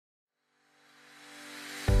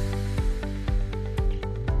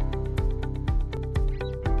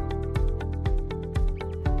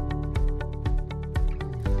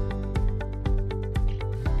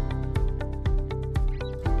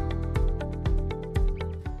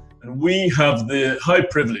we have the high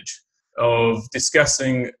privilege of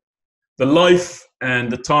discussing the life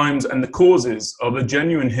and the times and the causes of a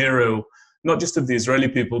genuine hero, not just of the Israeli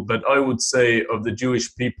people, but I would say of the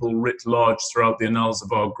Jewish people writ large throughout the annals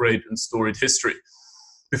of our great and storied history.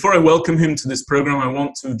 Before I welcome him to this program, I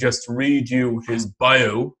want to just read you his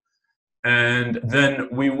bio, and then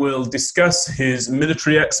we will discuss his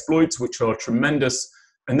military exploits, which are tremendous.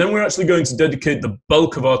 And then we're actually going to dedicate the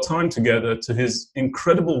bulk of our time together to his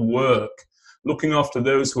incredible work, looking after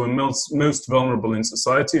those who are most vulnerable in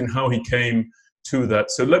society and how he came to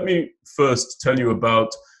that. So let me first tell you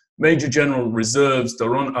about Major General Reserves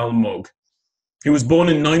Doron Almog. He was born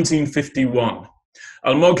in 1951.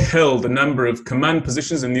 Almog held a number of command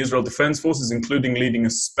positions in the Israel Defense Forces, including leading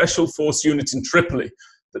a special force unit in Tripoli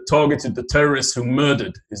that targeted the terrorists who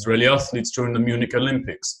murdered Israeli athletes during the Munich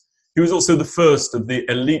Olympics. He was also the first of the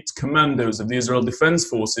elite commandos of the Israel Defense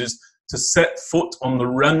Forces to set foot on the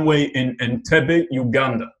runway in Entebbe,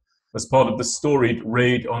 Uganda, as part of the storied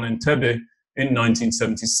raid on Entebbe in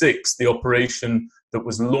 1976, the operation that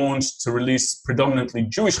was launched to release predominantly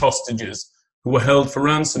Jewish hostages who were held for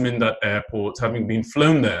ransom in that airport, having been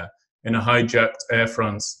flown there in a hijacked Air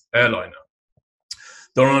France airliner.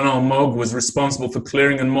 Doron Almog was responsible for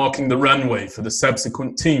clearing and marking the runway for the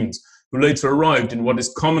subsequent teams, who later arrived in what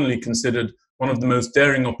is commonly considered one of the most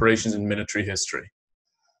daring operations in military history.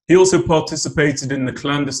 He also participated in the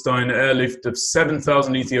clandestine airlift of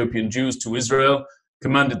 7,000 Ethiopian Jews to Israel,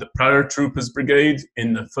 commanded the Paratroopers Brigade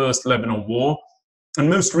in the First Lebanon War, and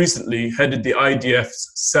most recently headed the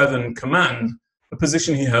IDF's Southern Command, a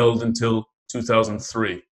position he held until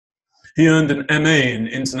 2003. He earned an MA in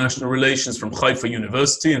International Relations from Haifa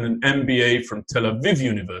University and an MBA from Tel Aviv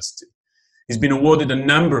University. He's been awarded a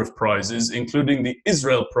number of prizes, including the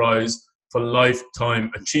Israel Prize for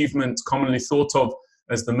Lifetime Achievement, commonly thought of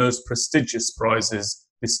as the most prestigious prizes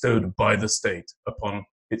bestowed by the state upon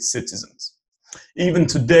its citizens. Even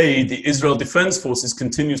today, the Israel Defense Forces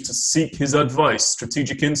continues to seek his advice,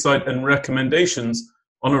 strategic insight, and recommendations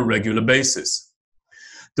on a regular basis.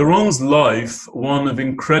 Doron's life, one of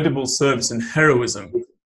incredible service and heroism,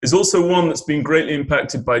 is also one that's been greatly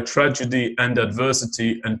impacted by tragedy and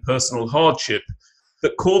adversity and personal hardship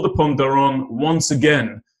that called upon Doron once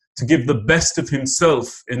again to give the best of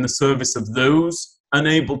himself in the service of those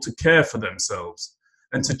unable to care for themselves,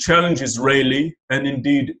 and to challenge Israeli and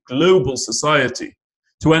indeed global society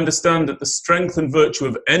to understand that the strength and virtue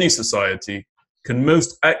of any society can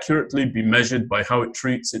most accurately be measured by how it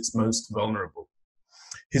treats its most vulnerable.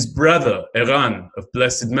 His brother, Eran, of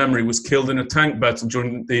blessed memory, was killed in a tank battle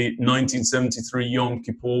during the 1973 Yom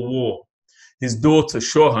Kippur War. His daughter,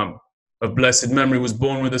 Shoham, of blessed memory, was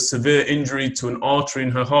born with a severe injury to an artery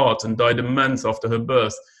in her heart and died a month after her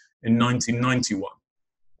birth in 1991.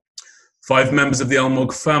 5 members of the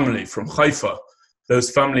Almog family from Haifa,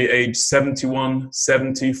 those family aged 71,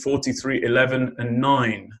 70, 43, 11, and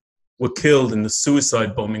 9, were killed in the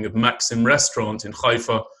suicide bombing of Maxim restaurant in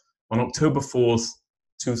Haifa on October 4th,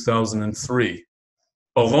 2003.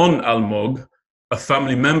 Oron Almog, a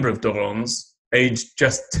family member of Doron's, aged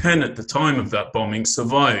just 10 at the time of that bombing,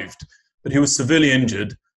 survived, but he was severely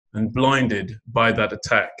injured and blinded by that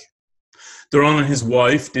attack. Doron and his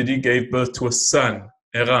wife, Didi, gave birth to a son,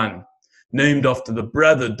 Eran, named after the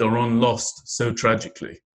brother Doron lost so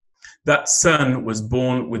tragically. That son was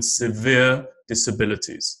born with severe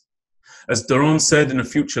disabilities. As Doron said in a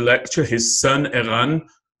future lecture, his son Eran,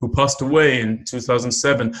 who passed away in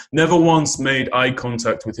 2007, never once made eye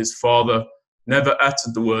contact with his father, never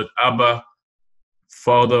uttered the word Abba,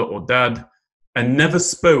 father or dad, and never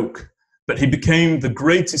spoke, but he became the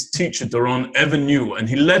greatest teacher Doron ever knew, and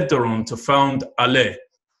he led Doron to found Aleh,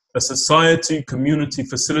 a society, community,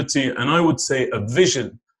 facility, and I would say a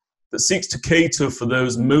vision that seeks to cater for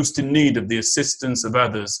those most in need of the assistance of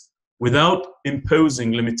others without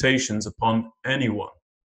imposing limitations upon anyone.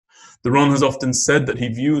 Doron has often said that he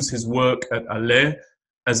views his work at Aleh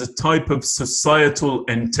as a type of societal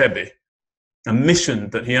Entebbe, a mission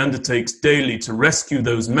that he undertakes daily to rescue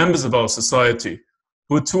those members of our society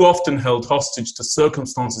who are too often held hostage to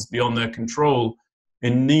circumstances beyond their control,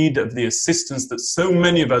 in need of the assistance that so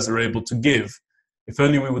many of us are able to give, if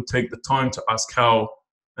only we would take the time to ask how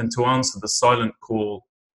and to answer the silent call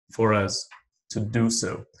for us to do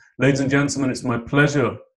so. Ladies and gentlemen, it's my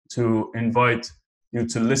pleasure to invite you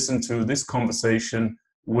to listen to this conversation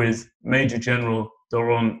with Major General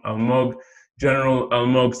Doron Almog. General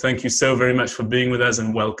Almog, thank you so very much for being with us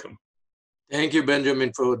and welcome. Thank you,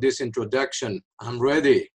 Benjamin, for this introduction. I'm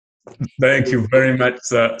ready. Thank you very much,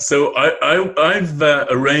 sir. So I've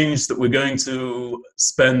arranged that we're going to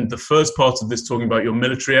spend the first part of this talking about your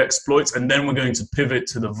military exploits, and then we're going to pivot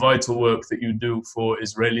to the vital work that you do for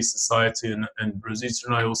Israeli society and Rosita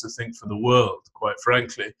and I also think for the world, quite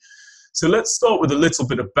frankly. So let's start with a little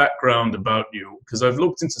bit of background about you, because I've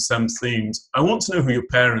looked into some themes. I want to know who your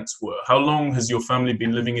parents were. How long has your family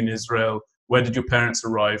been living in Israel? Where did your parents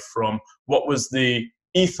arrive from? What was the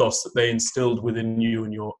ethos that they instilled within you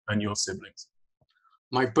and your siblings?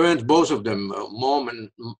 My parents, both of them, mom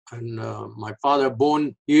and my father,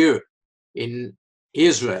 born here in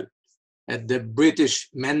Israel at the British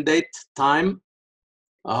Mandate time.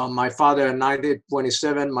 My father in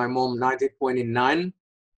 1927, my mom 1929.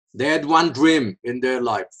 They had one dream in their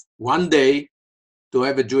life: one day to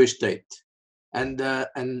have a Jewish state. And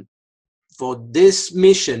for this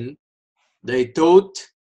mission, they thought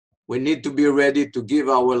we need to be ready to give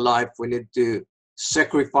our life. We need to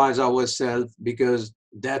sacrifice ourselves because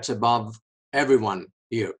that's above everyone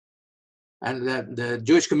here. And the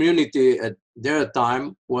Jewish community at their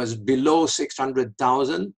time was below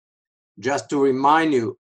 600,000. Just to remind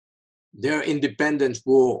you, their independence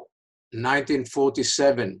war,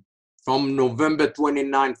 1947, from November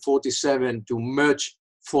 29, 47 to March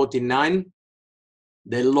 49,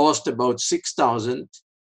 they lost about 6,000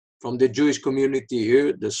 from the Jewish community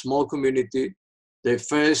here, the small community. The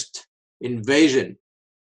first invasion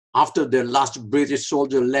after the last British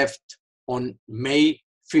soldier left on May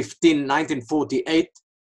 15, 1948,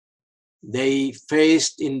 they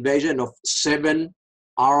faced invasion of 7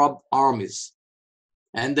 Arab armies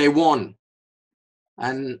and they won.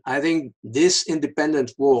 And I think this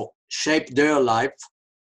independence war shaped their life,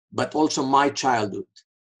 but also my childhood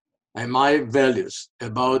and my values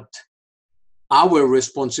about our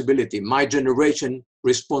responsibility, my generation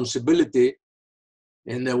responsibility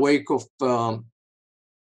in the wake of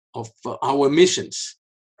our missions,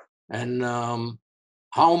 and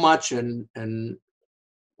how much and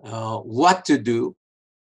what to do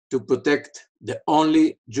to protect the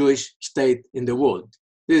only Jewish state in the world.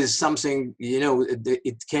 This is something, you know,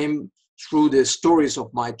 it came through the stories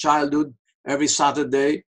of my childhood. Every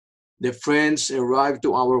Saturday, the friends arrived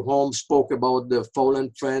to our home, spoke about the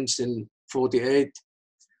fallen friends in 48,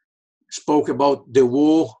 spoke about the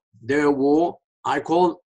war, their war. I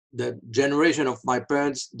call the generation of my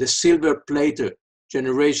parents the silver plater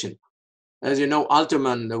generation. As you know,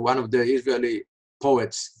 Alterman, one of the Israeli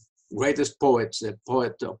poets, greatest poets, a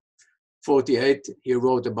poet of 48, he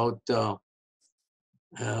wrote about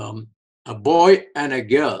a boy and a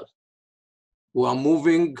girl who are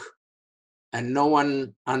moving and no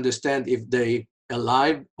one understands if they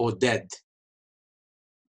alive or dead.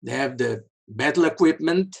 They have the battle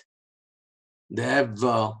equipment, they have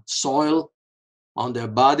soil on their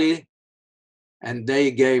body, and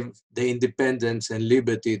they gave the independence and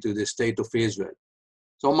liberty to the state of Israel.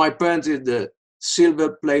 So my parents is the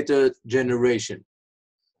silver-plated generation.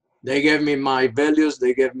 They gave me my values,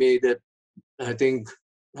 they gave me the, I think,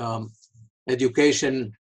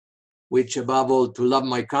 education, which above all, to love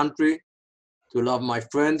my country, to love my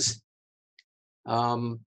friends.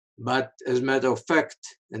 But as a matter of fact,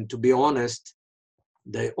 and to be honest,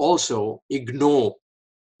 they also ignore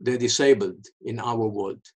the disabled in our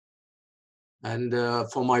world. And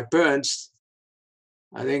for my parents,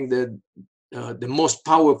 I think that the most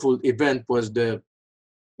powerful event was the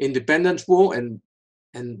Independence War, and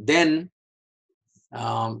then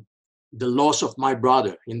the loss of my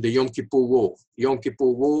brother in the Yom Kippur War. Yom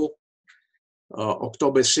Kippur War,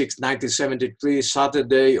 October 6, 1973,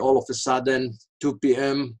 Saturday, all of a sudden, 2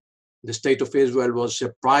 p.m., the state of Israel was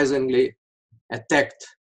surprisingly attacked.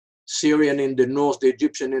 Syrian in the north, the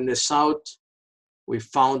Egyptian in the south. We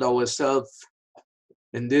found ourselves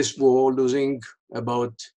in this war losing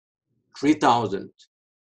about 3,000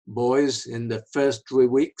 boys in the first 3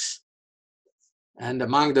 weeks. And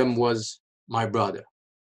among them was my brother.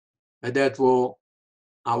 At that war,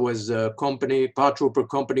 I was a company, paratrooper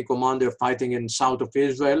company commander fighting in south of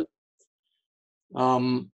Israel.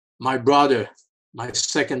 My brother, my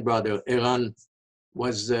second brother, Eran,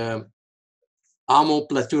 was armor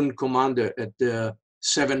platoon commander at the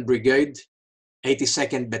 7th Brigade,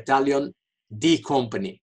 82nd Battalion, D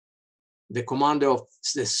Company, the commander of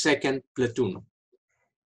the 2nd Platoon.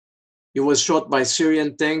 He was shot by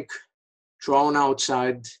Syrian tank, thrown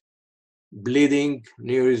outside, bleeding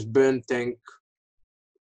near his burn tank,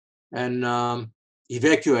 and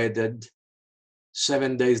evacuated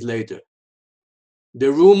 7 days later. The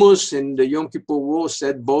rumors in the Yom Kippur War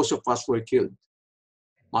said both of us were killed.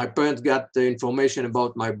 My parents got the information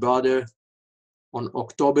about my brother on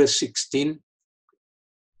October 16,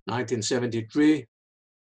 1973.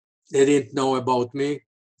 They didn't know about me.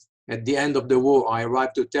 At the end of the war, I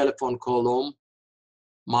arrived to telephone call home.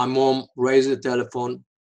 My mom raised the telephone.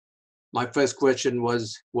 My first question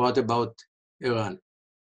was, what about Iran?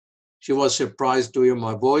 She was surprised to hear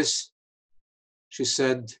my voice. She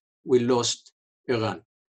said, we lost Iran.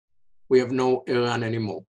 We have no Iran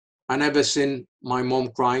anymore. I never seen my mom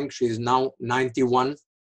crying. She's now 91,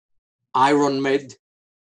 Iron Maid.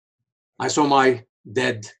 I saw my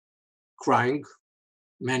dad crying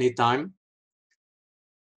many times.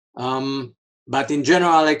 But in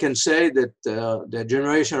general, I can say that the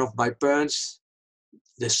generation of my parents,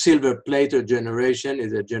 the silver-plated generation,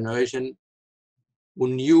 is a generation who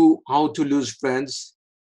knew how to lose friends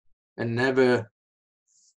and never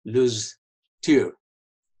lose tear,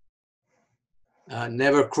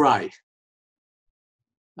 never cry.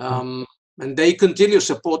 And they continue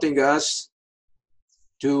supporting us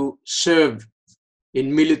to serve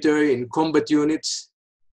in military, in combat units.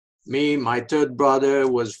 Me, my third brother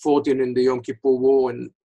was 14 in the Yom Kippur War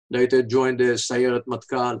and later joined the Sayeret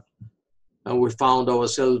Matkal. And we found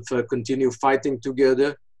ourselves continue fighting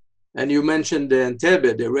together. And you mentioned the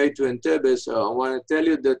Entebbe, the raid to Entebbe. So I want to tell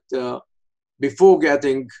you that before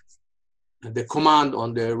getting the command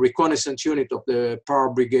on the reconnaissance unit of the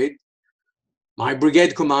Power Brigade, my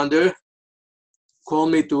brigade commander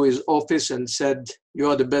called me to his office and said, you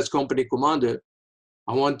are the best company commander.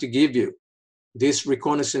 I want to give you this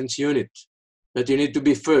reconnaissance unit, that you need to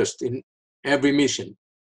be first in every mission.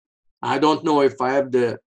 I don't know if I have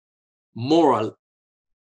the moral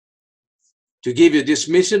to give you this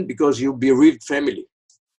mission because you bereaved family.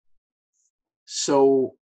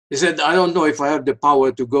 So he said, I don't know if I have the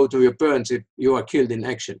power to go to your parents if you are killed in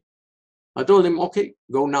action. I told him, okay,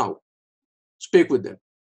 go now, speak with them.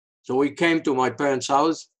 So we came to my parents'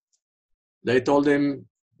 house. They told him,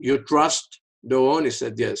 you trust Doron? He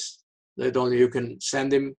said, yes. They told him, you can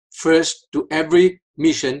send him first to every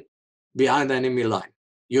mission behind the enemy line.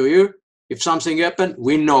 You hear? If something happened,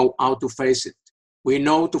 we know how to face it. We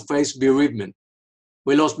know to face bereavement.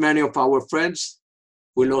 We lost many of our friends.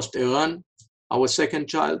 We lost Iran, our second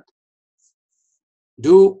child.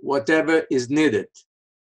 Do whatever is needed.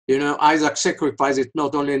 You know, Isaac sacrificed it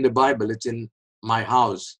not only in the Bible, it's in my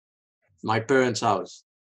house, my parents' house.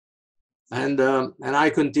 And I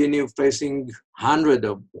continue facing hundreds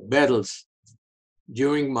of battles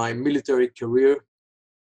during my military career.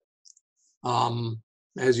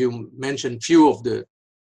 As you mentioned, few of the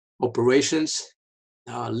operations,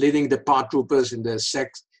 leading the paratroopers in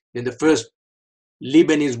the first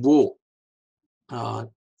Lebanese war,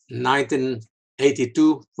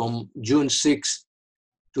 1982, from June 6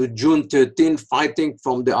 to June 13, fighting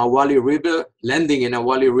from the Awali River, landing in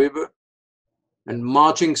Awali River, and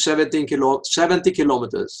marching 70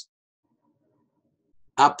 kilometers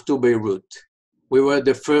up to Beirut. We were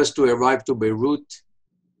the first to arrive to Beirut.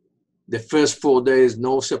 The first 4 days,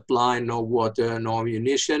 no supply, no water, no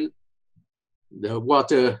ammunition. The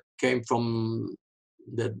water came from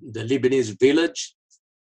the Lebanese village,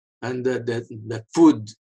 and the food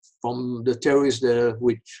from the terrorists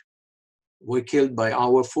which were killed by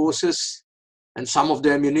our forces, and some of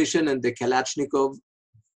the ammunition and the Kalashnikov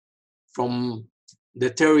from the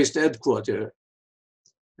terrorist headquarters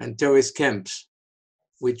and terrorist camps,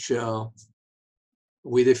 which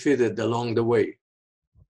we defeated along the way.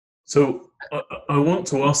 So I want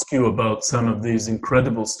to ask you about some of these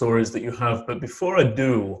incredible stories that you have, but before I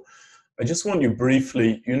do, I just want you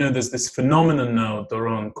briefly, you know, there's this phenomenon now,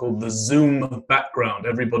 Doron, called the Zoom background.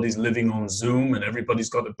 Everybody's living on Zoom and everybody's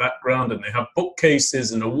got a background and they have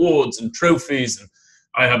bookcases and awards and trophies. And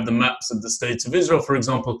I have the maps of the states of Israel, for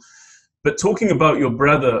example. But talking about your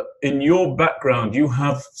brother, in your background, you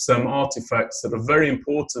have some artifacts that are very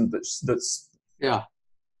important that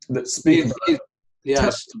speak about. Yes, Tell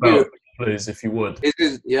us about it, please, if you would.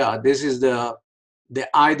 This is the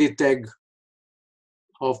ID tag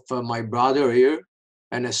of my brother here,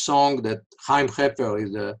 and a song that Chaim Hefer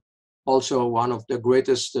is also one of the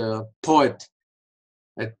greatest poet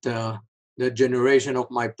at the generation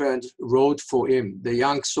of my parents wrote for him, the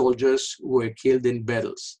young soldiers who were killed in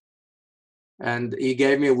battles. And he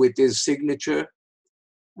gave me with his signature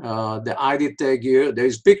the ID tag here. There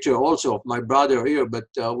is picture also of my brother here, but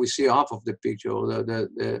we see half of the picture,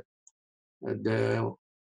 the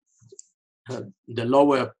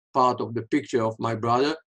lower part of the picture of my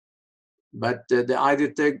brother. But the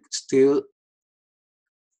ID tag still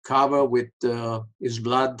covered with his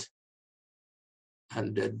blood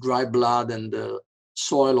and the dry blood and the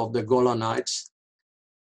soil of the Golan Heights.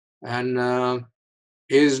 And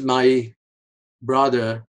is my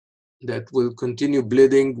brother that will continue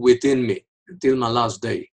bleeding within me until my last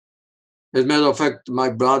day. As a matter of fact, my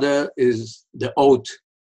brother is the oath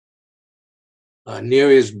near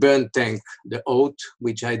his burn tank, the oath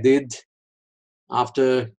which I did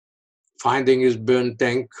after finding his burn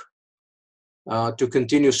tank to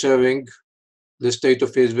continue serving the state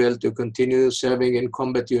of Israel, to continue serving in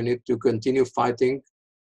combat unit, to continue fighting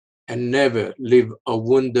and never leave a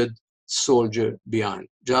wounded soldier behind.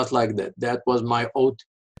 Just like that. That was my oath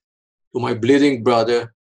to my bleeding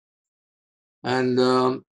brother. And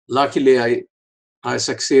luckily I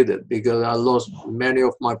succeeded, because I lost many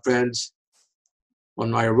of my friends on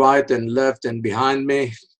my right and left and behind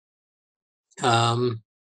me.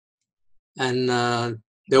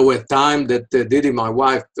 There were times that Didi, my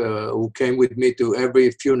wife, who came with me to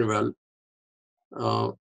every funeral,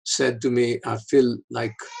 said to me, I feel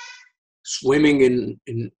like swimming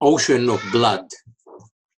in ocean of blood.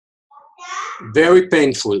 Very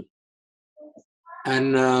painful.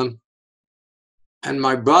 And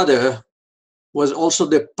my brother was also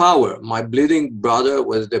the power. My bleeding brother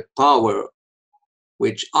was the power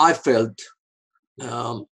which I felt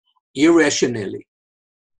irrationally.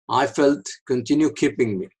 I felt continue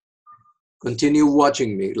keeping me, continue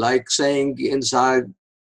watching me, like saying inside,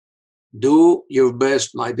 do your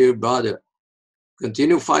best, my dear brother.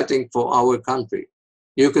 Continue fighting for our country.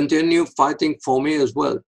 You continue fighting for me as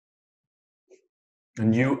well.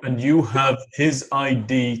 And you have his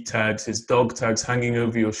ID tags, his dog tags hanging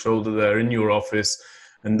over your shoulder there in your office,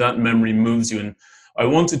 and that memory moves you. And I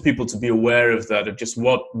wanted people to be aware of that, of just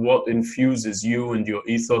what infuses you and your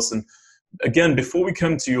ethos. And again, before we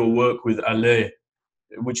come to your work with Ale,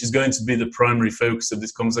 which is going to be the primary focus of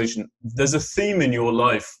this conversation, there's a theme in your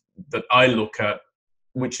life that I look at,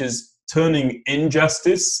 which is turning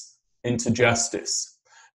injustice into justice.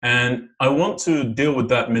 And I want to deal with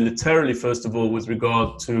that militarily, first of all, with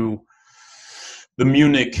regard to the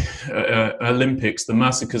Munich Olympics, the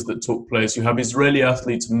massacres that took place. You have Israeli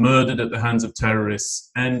athletes murdered at the hands of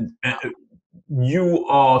terrorists, and you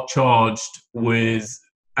are charged with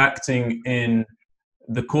acting in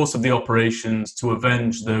the course of the operations to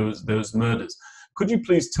avenge those murders. Could you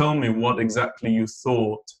please tell me what exactly you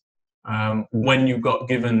thought when you got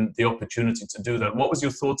given the opportunity to do that? What was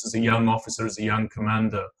your thoughts as a young officer, as a young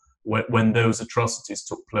commander, when those atrocities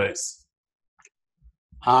took place?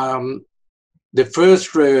 The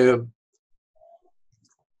first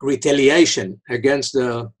retaliation against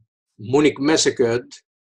the Munich massacre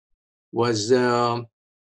was in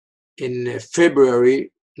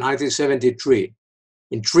February 1973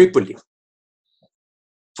 in Tripoli,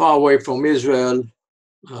 far away from Israel.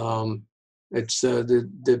 It's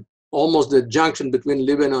almost the junction between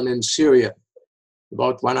Lebanon and Syria,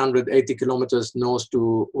 about 180 kilometers north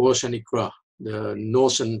to Rosh Hanikra, the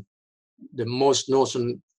most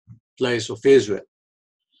northern place of Israel.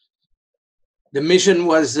 The mission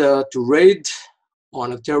was to raid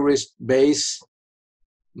on a terrorist base,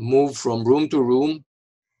 move from room to room,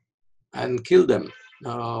 and kill them.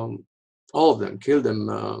 All of them, kill them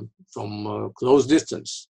from close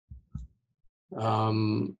distance.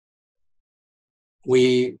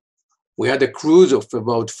 We had a cruise of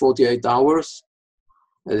about 48 hours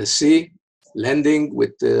at the sea, landing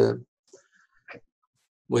with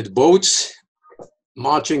boats,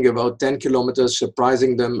 marching about 10 kilometers,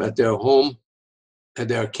 surprising them at their home, at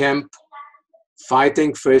their camp,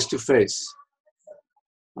 fighting face to face.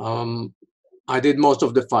 I did most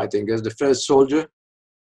of the fighting. As the first soldier,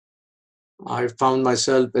 I found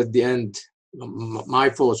myself at the end, my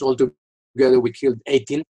force, altogether we killed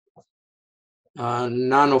 18.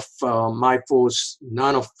 None of my force,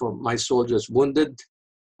 none of my soldiers wounded.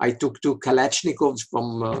 I took 2 Kalashnikovs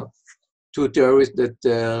from 2 terrorists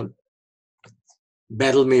that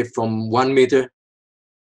battled me from 1 meter,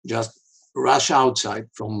 just rush outside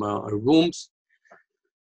from rooms.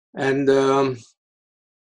 And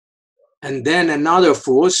then another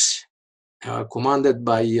force, commanded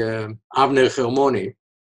by Avner Hermoni,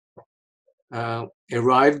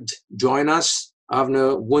 arrived, joined us,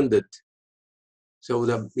 Avner wounded.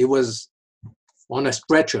 So he was on a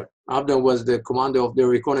stretcher. Avner was the commander of the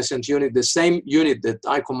reconnaissance unit, the same unit that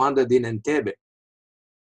I commanded in Entebbe.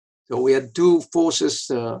 So we had 2 forces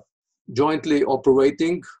jointly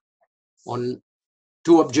operating on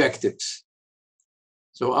 2 objectives.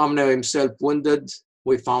 So Avner himself wounded.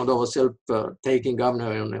 We found ourselves taking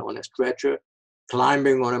Avner on a stretcher,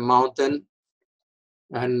 climbing on a mountain,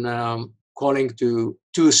 and calling to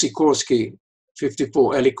 2 Sikorsky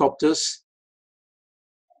 54 helicopters.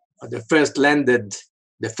 The first landed,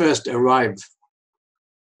 the first arrived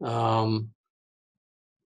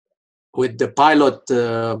with the pilot,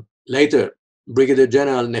 later Brigadier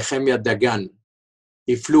General Nehemiah Dagan.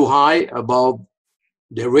 He flew high above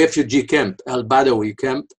the refugee camp, Al-Badawi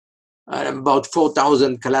camp. About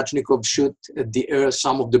 4,000 Kalashnikov shoot at the air.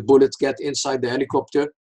 Some of the bullets get inside the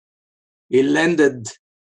helicopter. He landed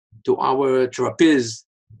to our trapeze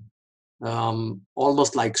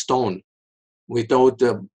almost like stone. We thought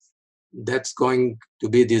that's going to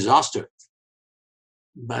be a disaster.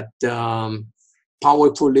 But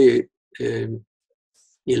powerfully,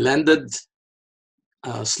 he landed,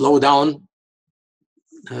 slowed down,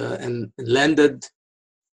 and landed.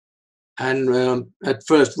 And at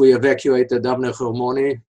first we evacuated Avner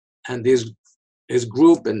Hermoni and his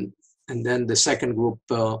group, and then the second group,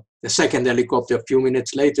 the second helicopter a few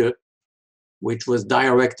minutes later, which was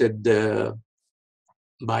directed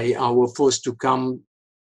by our force to come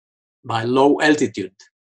by low altitude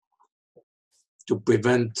to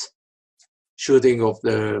prevent shooting of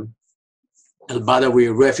the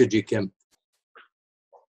Al-Badawi refugee camp.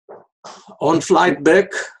 On flight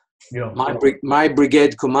back, Yeah. my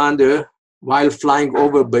brigade commander, while flying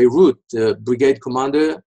over Beirut, brigade commander,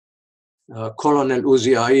 Colonel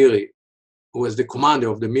Uzi Airi, who was the commander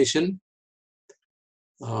of the mission,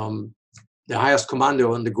 the highest commander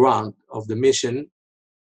on the ground of the mission,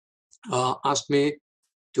 asked me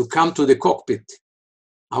to come to the cockpit.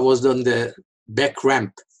 I was on the back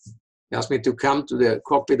ramp. He asked me to come to the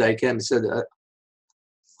cockpit. I came. He said,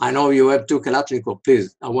 I know you have 2 Kalashnikov,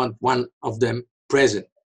 please. I want one of them present.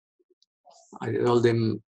 I told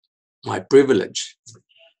him my privilege.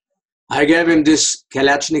 I gave him this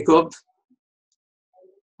Kalashnikov.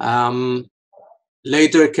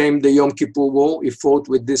 Later came the Yom Kippur War. He fought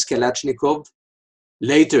with this Kalashnikov.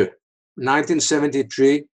 Later,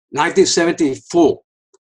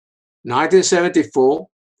 1974,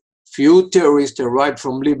 few terrorists arrived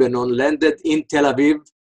from Lebanon, landed in Tel Aviv,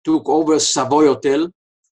 took over Savoy Hotel,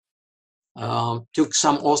 took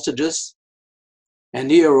some hostages,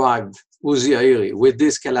 and he arrived, Uzi Airi, with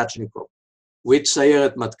this Kalashnikov, with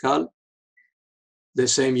Sayeret Matkal, the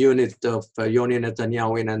same unit of Yoni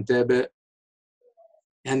Netanyahu in Entebbe,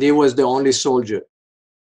 and he was the only soldier,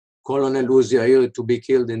 Colonel Uzi Airi, to be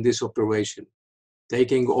killed in this operation,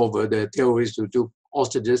 taking over the terrorists who took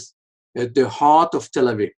hostages at the heart of Tel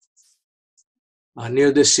Aviv,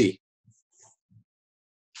 near the sea.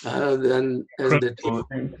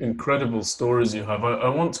 Incredible stories you have. I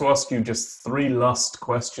want to ask you just 3 last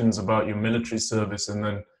questions about your military service, and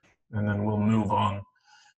then we'll move on.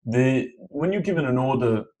 When you're given an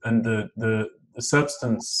order, and the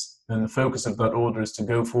substance and the focus of that order is to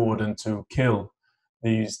go forward and to kill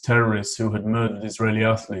these terrorists who had murdered Israeli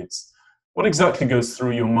athletes, what exactly goes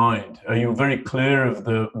through your mind? Are you very clear of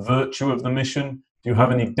the virtue of the mission? Do you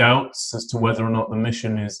have any doubts as to whether or not the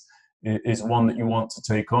mission is one that you want to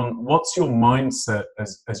take on? What's your mindset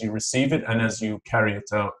as you receive it and as you carry it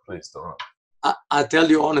out, please, Doron? I tell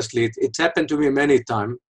you honestly, it's happened to me many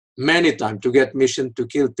times to get mission to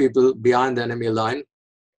kill people behind the enemy line.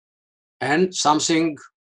 And something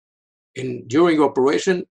during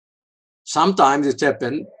operation, sometimes it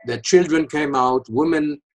happened that children came out,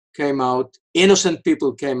 women came out, innocent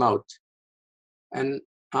people came out. And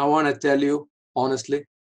I want to tell you honestly,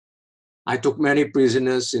 I took many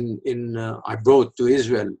prisoners I brought to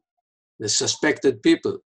Israel, the suspected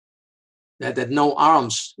people that had no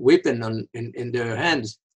arms, weapon in their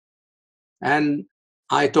hands. And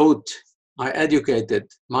I educated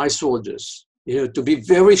my soldiers, to be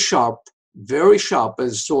very sharp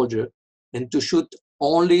as a soldier, and to shoot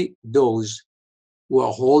only those who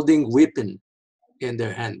are holding weapon in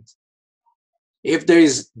their hand. If there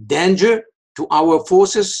is danger to our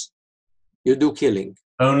forces, you do killing.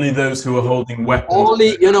 Only those who are holding weapons.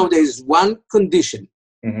 Only, there is one condition.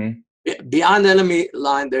 Mm-hmm. Beyond enemy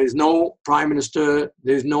line, there is no prime minister,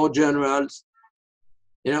 there is no generals.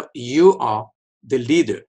 You are the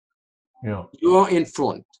leader. Yeah. You are in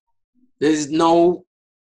front. There is no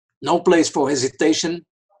place for hesitation.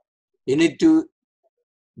 You need to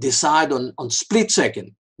decide on split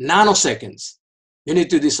second, nanoseconds. You need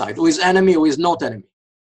to decide who is enemy, who is not enemy.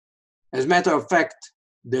 As a matter of fact,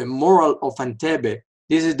 the moral of Entebbe,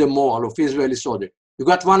 this is the moral of Israeli soldier. You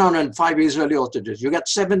got 105 Israeli hostages. You got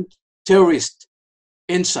 7 terrorists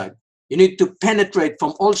inside. You need to penetrate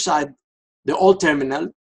from all sides the old terminal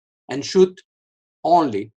and shoot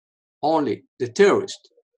only the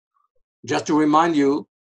terrorists. Just to remind you,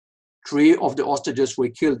 3 of the hostages were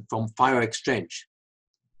killed from fire exchange,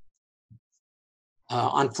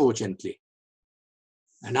 unfortunately.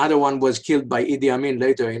 Another one was killed by Idi Amin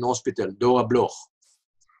later in hospital, Dora Bloch,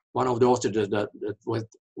 one of the hostages that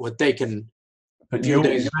were taken. But your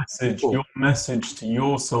message to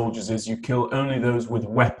your soldiers is you kill only those with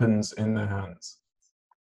weapons in their hands.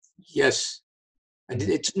 Yes. And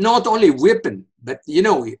it's not only weapon, but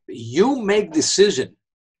you make decision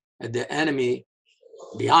at the enemy,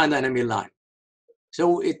 behind enemy line.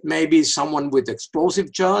 So it may be someone with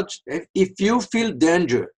explosive charge. If you feel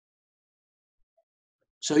danger,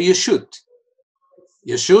 so you shoot.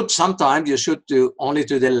 You shoot. Sometimes you shoot only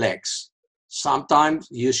to the legs. Sometimes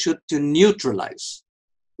you shoot to neutralize.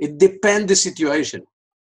 It depends the situation.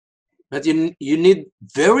 But you need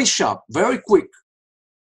very sharp, very quick.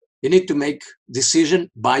 You need to make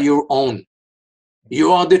decision by your own.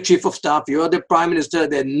 You are the chief of staff. You are the prime minister.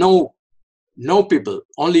 There are no people,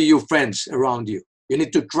 only your friends around you. You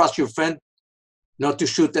need to trust your friend, not to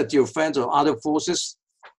shoot at your friends or other forces.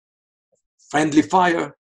 Friendly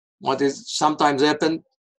fire, what is sometimes happened.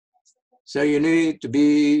 So you need to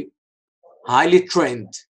be highly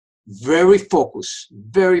trained, very focused,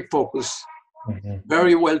 very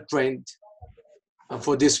well trained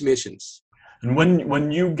for these missions. And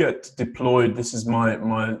when you get deployed, this is my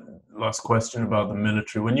last question about the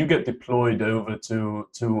military. When you get deployed over to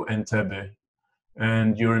Entebbe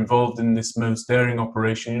and you're involved in this most daring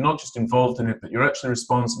operation, you're not just involved in it, but you're actually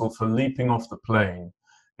responsible for leaping off the plane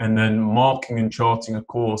and then marking and charting a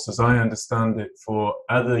course, as I understand it, for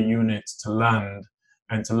other units to land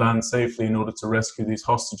and to land safely in order to rescue these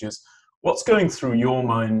hostages. What's going through your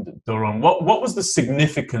mind, Doron? What was the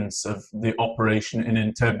significance of the operation in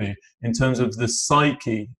Entebbe in terms of the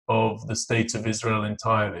psyche of the state of Israel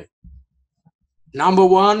entirely? Number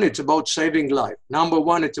one, it's about saving life. Number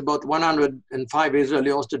one, it's about 105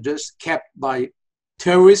 Israeli hostages kept by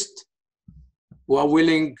terrorists who are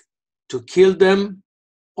willing to kill them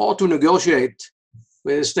or to negotiate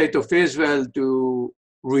with the state of Israel to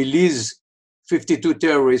release 52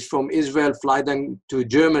 terrorists from Israel, fly them to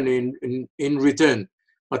Germany in return.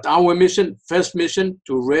 But our mission, first mission,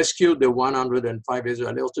 to rescue the 105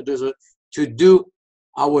 Israeli hostages, to do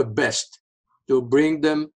our best to bring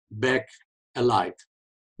them back alive.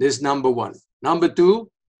 This is number one. Number two,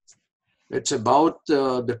 it's about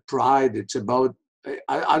the pride. It's about,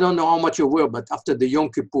 I don't know how much you were, but after the Yom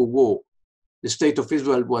Kippur War, the state of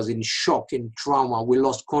Israel was in shock, in trauma. We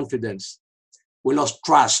lost confidence. We lost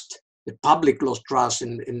trust. The public lost trust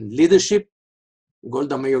in leadership,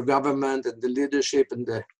 Golda Meir government and the leadership and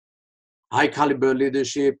the high caliber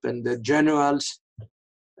leadership and the generals.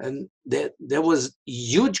 And there was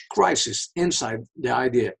huge crisis inside the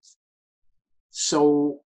idea.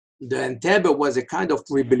 So the Entebbe was a kind of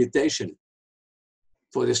rehabilitation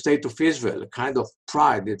for the state of Israel, a kind of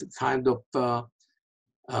pride, a kind of,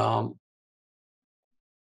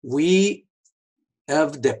 we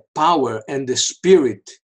have the power and the spirit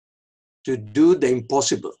to do the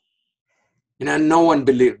impossible. And no one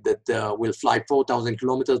believed that we'll fly 4,000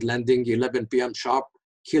 kilometers, landing 11 p.m. sharp,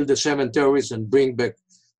 kill the 7 terrorists and bring back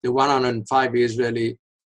the 105 Israeli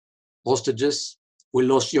hostages. We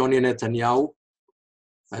lost Yoni Netanyahu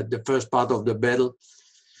at the first part of the battle.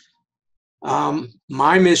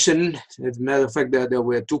 My mission, as a matter of fact, there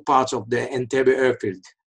were 2 parts of the Entebbe airfield.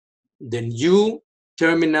 The new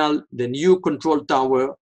terminal, the new control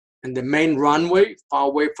tower, and the main runway far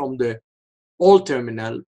away from the old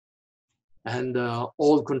terminal and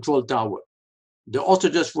old control tower. The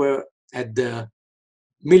hostages were at the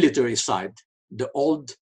military side, the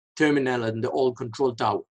old terminal and the old control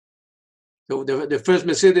tower. So the first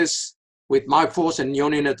Mercedes with my force and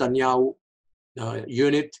Yoni Netanyahu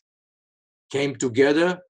unit came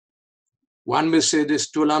together. 1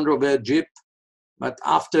 Mercedes, 2 Land Rover Jeep, but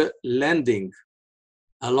after landing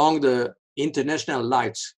along the international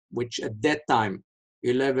lights, which at that time,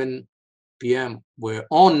 11 p.m. were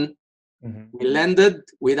on, we landed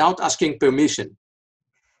without asking permission.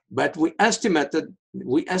 But we estimated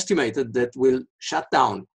that we'll shut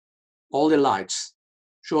down all the lights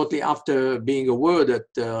shortly after being aware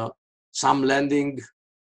that some landing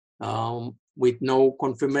with no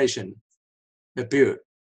confirmation appeared.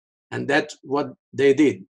 And that's what they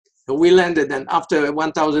did. So we landed, and after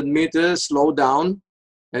 1,000 meters, slowed down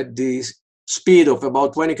at the speed of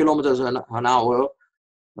about 20 kilometers an hour.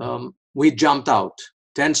 We jumped out,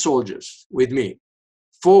 10 soldiers with me.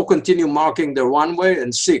 4 continue marking the runway,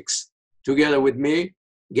 and 6 together with me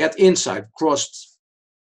get inside, crossed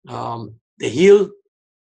the hill.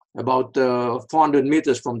 About 400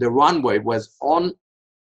 meters from the runway was on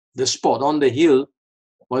the spot, on the hill,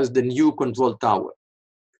 was the new control tower.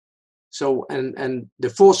 So, and the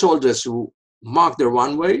 4 soldiers who marked the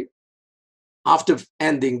runway, after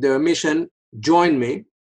ending their mission, joined me,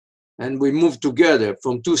 and we moved together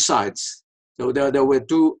from 2 sides. So there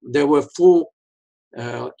were 4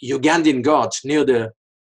 Ugandan guards near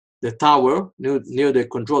the tower, near the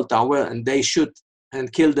control tower, and they shoot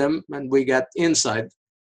and kill them, and we got inside.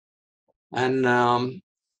 and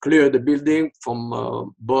clear the building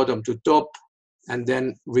from bottom to top, and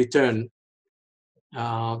then return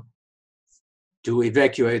to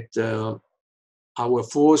evacuate our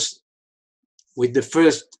force with the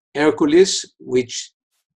first Hercules, which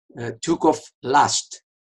took off last.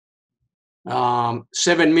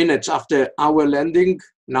 7 minutes after our landing,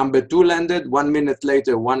 number 2 landed. 1 minute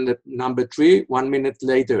later, number 3. 1 minute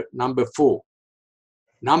later, number 4.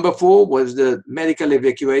 Number 4 was the medical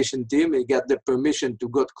evacuation team. He got the permission to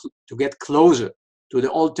get closer to the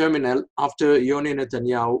old terminal after Yoni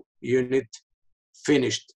Netanyahu unit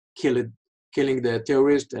finished killing the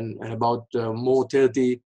terrorists and about more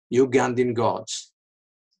 30 Ugandan guards.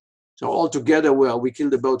 So altogether, we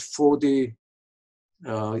killed about 40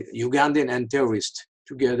 Ugandan and terrorists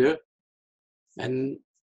together. And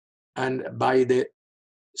by the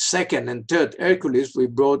second and third Hercules, we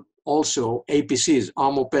brought also APCs,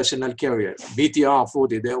 Armor Personnel Carrier,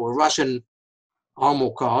 BTR-40. They were Russian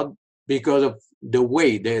armor card because of the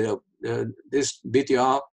way this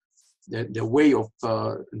BTR, the weight of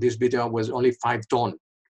this BTR was only 5 tons.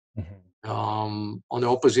 On the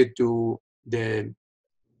opposite to the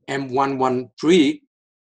M113,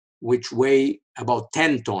 which weigh about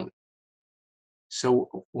 10 tons. So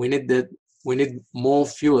we need more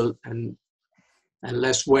fuel and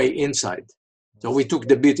less weight inside. So we took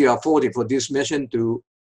the BTR-40 for this mission to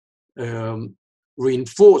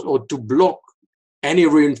reinforce or to block any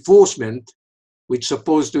reinforcement which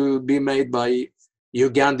supposed to be made by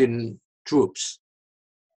Ugandan troops.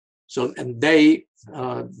 So, and they,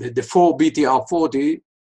 the 4 BTR-40,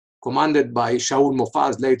 commanded by Shaul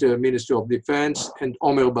Mofaz, later Minister of Defense, and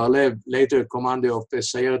Omer Bar-Lev, later commander of the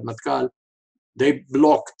Sayeret Matkal, they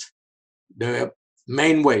blocked the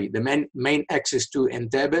main way, the main access to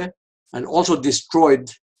Entebbe, and also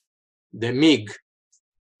destroyed the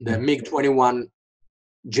MiG-21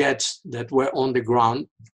 jets that were on the ground.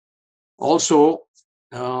 Also,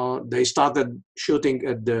 they started shooting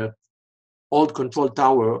at the old control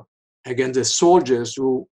tower against the soldiers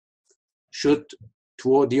who shoot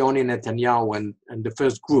toward Yoni Netanyahu and the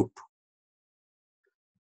first group.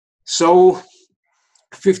 So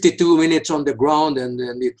 52 minutes on the ground, and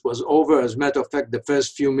then it was over. As a matter of fact, the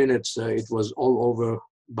first few minutes, it was all over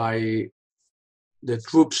by the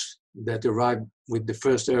troops that arrived with the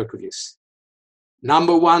first Hercules.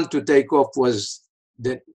 Number 1 to take off was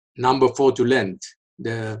the number 4 to land,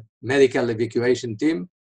 the medical evacuation team.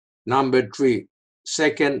 Number 3,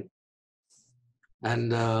 second,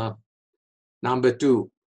 and number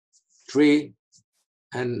 2, 3,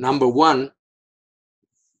 and number 1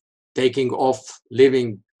 taking off,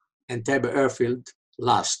 leaving Entebbe airfield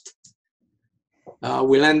last.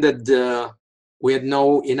 We landed, we had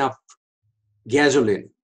no enough gasoline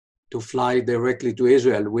to fly directly to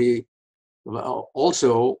Israel. We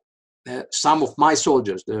also, some of my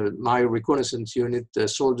soldiers, my reconnaissance unit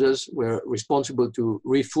soldiers, were responsible to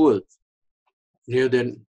refuel near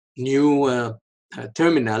the new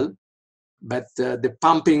terminal, but the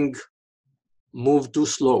pumping moved too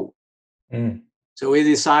slow. So we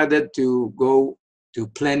decided to go to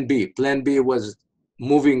Plan B. Plan B was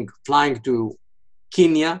flying to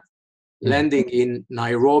Kenya, landing in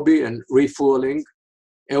Nairobi and refueling.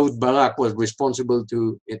 Ehud Barak was responsible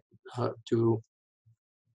to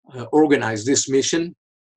organize this mission,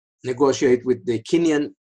 negotiate with the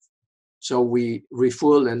Kenyan. So we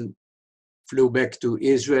refueled and flew back to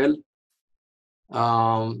Israel.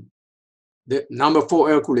 The number 4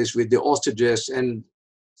 Hercules with the hostages and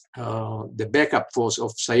the backup force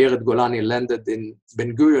of Sayeret Golani landed in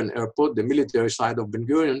Ben Gurion Airport, the military side of Ben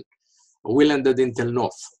Gurion. We landed in Tel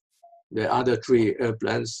Nof. The other 3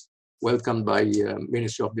 airplanes, welcomed by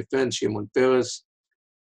Ministry of Defense, Shimon Peres,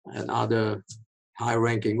 and other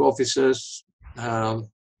high-ranking officers. And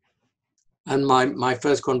my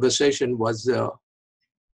first conversation was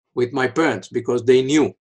with my parents, because they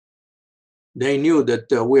knew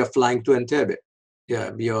that we are flying to Entebbe.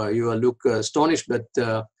 Yeah, you look astonished, but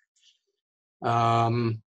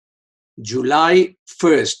July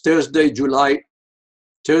 1st, Thursday, July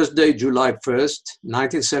 1st,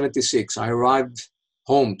 1976, I arrived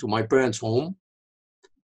home, to my parents' home,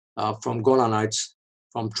 from Golanites,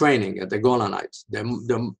 from training at the Golanites.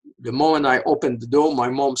 The moment I opened the door, my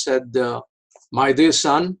mom said, "My dear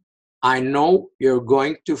son, I know you're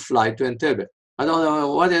going to fly to Entebbe." I don't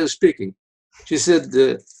know, what are you speaking? She said,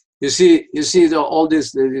 you see all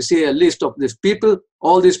this, you see a list of these people,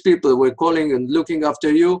 all these people were calling and looking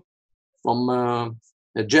after you from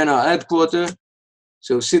the general headquarters.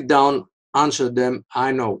 So sit down, answer them.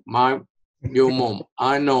 I know, your mom,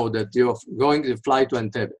 I know that you're going to fly to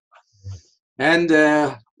Entebbe. And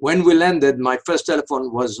when we landed, my first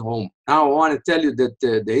telephone was home. Now I want to tell you that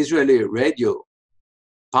the Israeli radio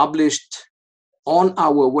published on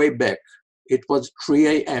our way back, it was 3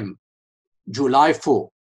 a.m., July 4.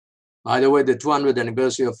 By the way, the 200th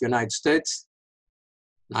anniversary of the United States,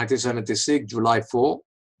 1976, July 4.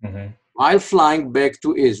 Mm-hmm. While flying back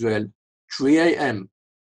to Israel, 3 a.m.,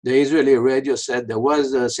 the Israeli radio said there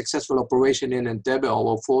was a successful operation in Entebbe,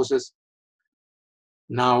 our forces.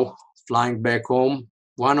 Now, flying back home,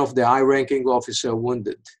 one of the high-ranking officers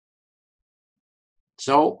wounded.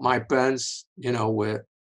 So my parents, were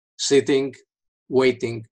sitting,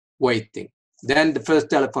 waiting. Then the first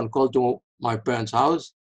telephone call to my parents'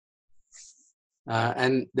 house.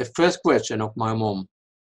 And the first question of my mom,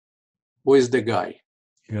 who is the guy?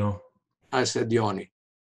 Yeah. I said, Yoni.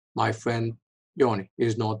 My friend Yoni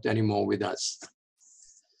is not anymore with us.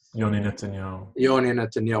 Yoni Netanyahu. Yoni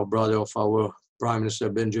Netanyahu, brother of our Prime Minister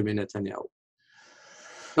Benjamin Netanyahu.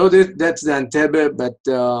 So that's the Entebbe, but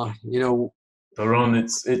Doron,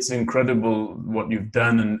 it's incredible what you've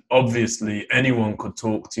done, and obviously anyone could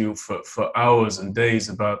talk to you for hours and days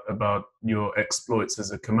about your exploits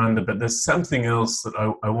as a commander, but there's something else that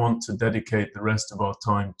I want to dedicate the rest of our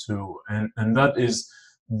time to, and that is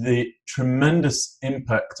the tremendous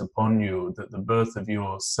impact upon you that the birth of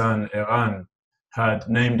your son Eran had,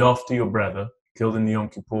 named after your brother, killed in the Yom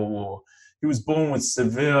Kippur War. He was born with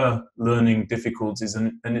severe learning difficulties,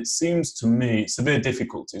 and it seems to me, severe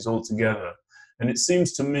difficulties altogether. And it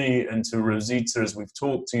seems to me, and to Rosita, as we've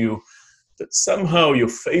talked to you, that somehow you're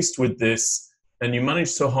faced with this and you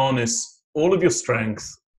manage to harness all of your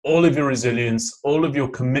strength, all of your resilience, all of your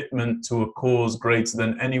commitment to a cause greater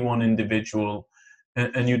than any one individual.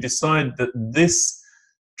 And you decide that this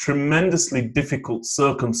tremendously difficult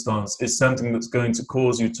circumstance is something that's going to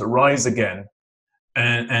cause you to rise again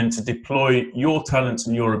and to deploy your talents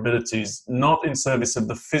and your abilities, not in service of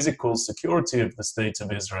the physical security of the state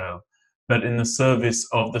of Israel, but in the service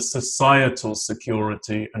of the societal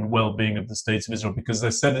security and well-being of the state of Israel. Because I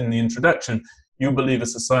said in the introduction, you believe a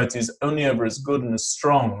society is only ever as good and as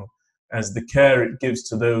strong as the care it gives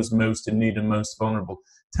to those most in need and most vulnerable.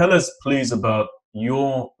 Tell us, please, about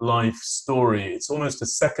your life story. It's almost a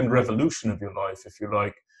second revolution of your life, if you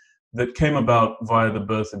like, that came about via the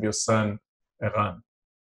birth of your son, Eran.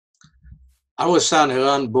 Our son,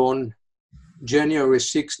 Eran, born January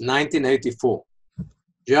 6, 1984.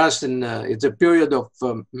 Just it's a period of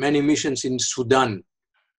many missions in Sudan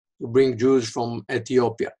to bring Jews from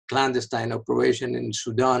Ethiopia. Clandestine operation in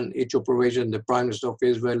Sudan. Each operation, the Prime Minister of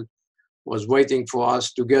Israel was waiting for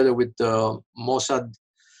us together with Mossad.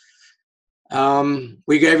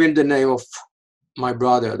 We gave him the name of my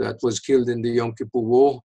brother that was killed in the Yom Kippur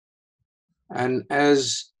War. And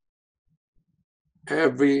as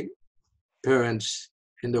every parent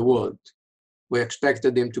in the world, we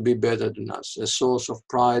expected him to be better than us, a source of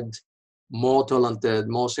pride, more talented,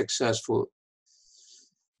 more successful.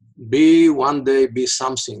 One day be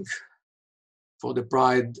something for the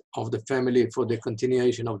pride of the family, for the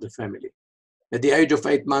continuation of the family. At the age of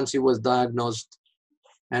 8 months, he was diagnosed,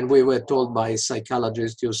 and we were told by a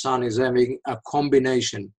psychologist, your son is having a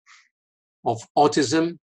combination of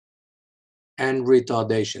autism and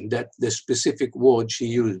retardation. That's the specific word she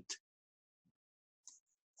used.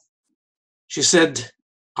 She said,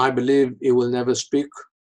 I believe he will never speak.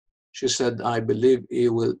 She said, I believe he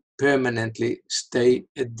will permanently stay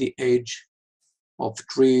at the age of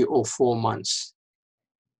 3 or 4 months.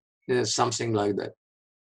 Something like that.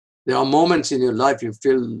 There are moments in your life you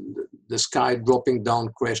feel the sky dropping down,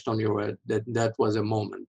 crashed on your head. That was a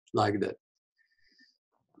moment like that.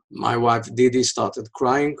 My wife, Didi, started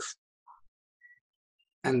crying.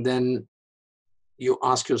 And then you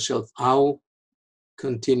ask yourself, how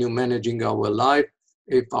continue managing our life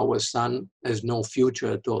if our son has no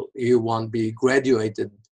future at all? He won't be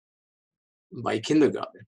graduated by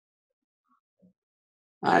kindergarten.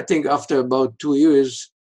 I think after about 2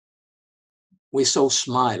 years, we saw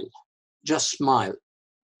smile, just smile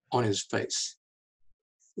on his face,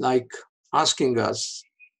 like asking us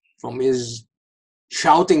from his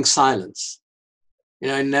shouting silence. He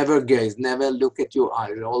never gazed, never look at your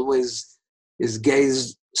eyes, always his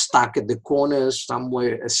gaze stuck at the corners,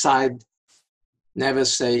 somewhere aside, never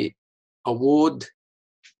say a word.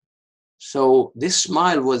 So this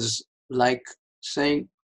smile was like saying,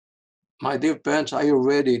 my dear parents, are you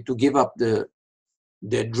ready to give up the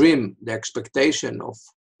dream, the expectation of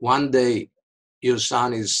one day your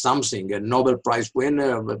son is something, a Nobel Prize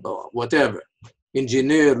winner, whatever,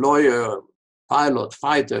 engineer, lawyer, pilot,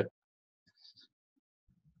 fighter?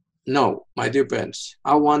 No, my dear parents,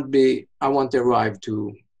 I won't arrive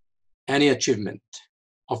to any achievement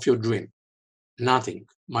of your dream. Nothing.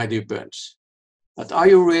 my dear parents. But are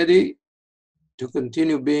you ready to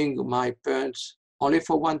continue being my parents only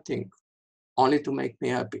for one thing, only to make me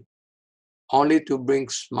happy, only to bring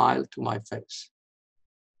smile to my face?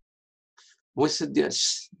 We said,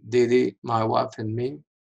 yes, Didi, my wife and me,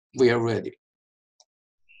 we are ready.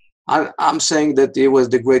 I'm saying that he was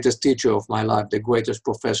the greatest teacher of my life, the greatest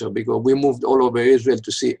professor, because we moved all over Israel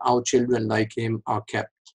to see how children like him are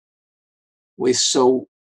kept. We saw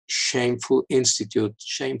shameful institutes,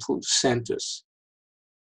 shameful centers,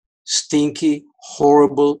 stinky,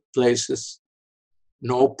 horrible places,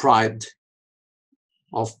 no pride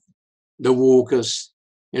of the workers.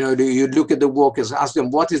 You know, you look at the workers, ask them,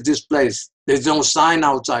 what is this place? There's no sign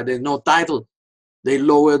outside, there's no title. They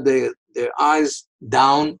lower their eyes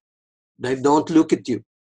down. They don't look at you.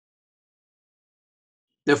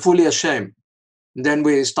 They're fully ashamed. And then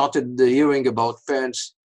we started hearing about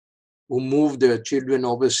parents who moved their children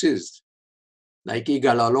overseas. Like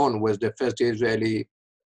Igal Alon was the first Israeli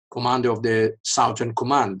commander of the Southern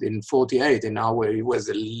Command in 48. In our, he was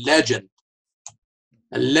a legend,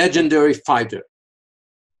 a legendary fighter,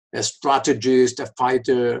 a strategist, a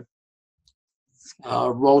fighter,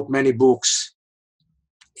 wrote many books.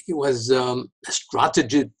 He was a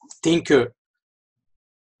strategy thinker.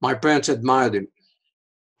 My parents admired him.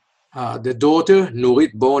 The daughter,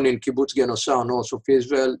 Nurit, born in Kibbutz Genosar, north of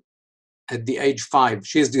Israel, at the age 5,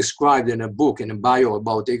 she's described in a book, in a bio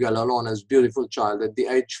about Igal Alon as a beautiful child. At the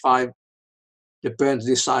age 5, the parents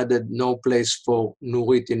decided no place for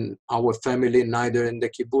Nurit in our family, neither in the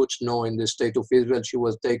kibbutz nor in the state of Israel. She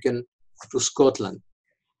was taken to Scotland.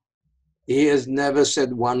 He has never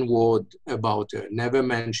said one word about her, never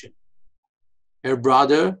mentioned. Her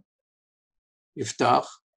brother, Iftach,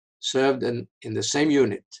 served in the same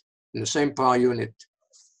unit, in the same power unit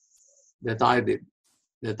that I did,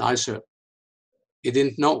 that I served. He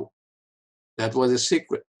didn't know. That was a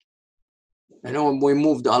secret. You know, we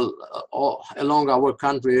moved along our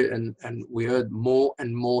country and we heard more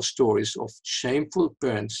and more stories of shameful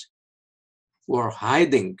parents who are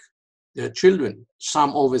hiding their children,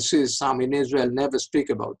 some overseas, some in Israel, never speak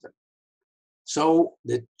about them. So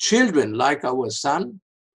the children, like our son,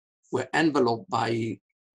 were enveloped by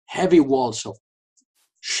heavy walls of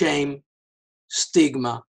shame,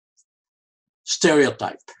 stigma,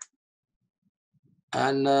 stereotype.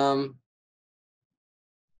 And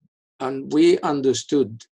we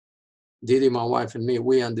understood, Didi, my wife and me,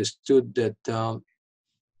 we understood that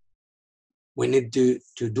we need to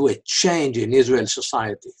do a change in Israel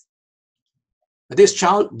society. These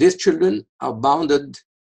children are bounded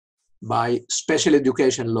by special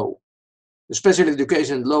education law. The special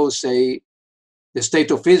education law say the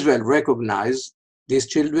state of Israel recognize these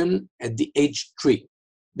children at the age 3.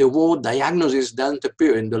 The word diagnosis doesn't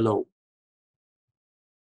appear in the law.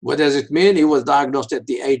 What does it mean? He was diagnosed at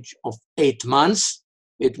the age of 8 months.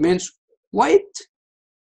 It means, wait,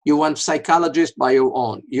 you want psychologist by your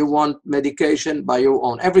own. You want medication by your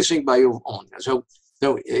own, everything by your own. So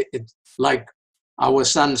it's like our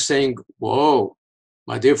son saying, whoa,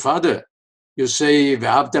 my dear father, you say,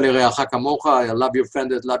 I love your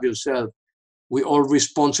friend as love yourself. We're all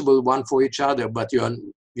responsible one for each other, but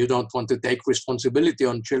you don't want to take responsibility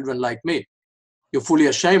on children like me. You're fully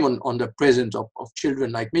ashamed on the presence of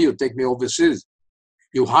children like me. You take me overseas.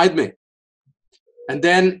 You hide me. And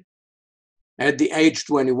then at the age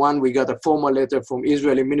 21, we got a formal letter from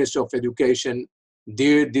Israeli Minister of Education,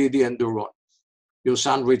 dear Didi and Doron, your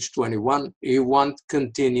son reached 21. He won't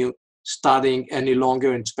continue studying any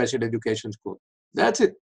longer in special education school. That's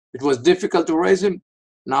it. It was difficult to raise him.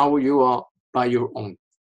 Now you are by your own.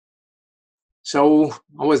 So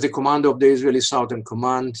I was the commander of the Israeli Southern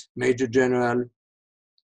Command, Major General,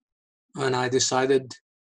 and I decided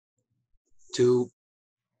to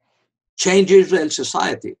change Israel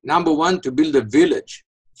society. Number one, to build a village,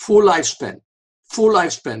 full lifespan,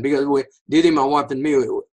 because Didi, my wife and me,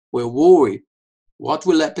 were worried what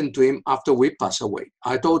will happen to him after we pass away.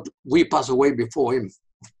 I thought we pass away before him.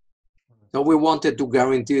 So we wanted to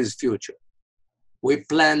guarantee his future. We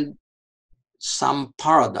planned some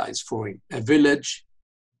paradise for him, a village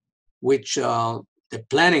which the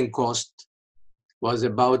planning cost was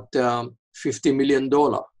about $50 million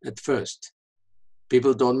at first.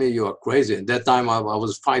 People told me, you are crazy. At that time, I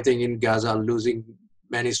was fighting in Gaza, losing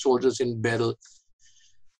many soldiers in battle.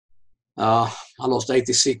 I lost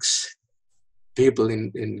 86 people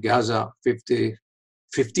in Gaza,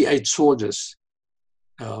 58 soldiers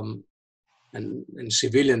and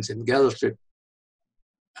civilians in Gaza Strip.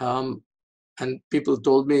 And people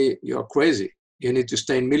told me, you're crazy. You need to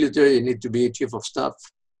stay in military. You need to be a chief of staff.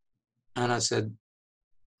 And I said,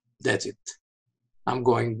 that's it. I'm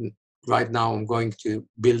going right now I'm going to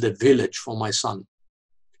build a village for my son.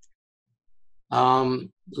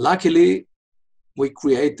 Luckily, we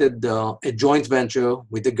created a joint venture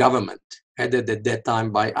with the government, headed at that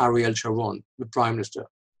time by Ariel Sharon, the prime minister.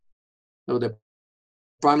 So the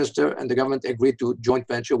prime minister and the government agreed to joint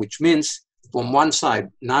venture, which means from one side,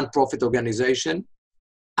 non-profit organization,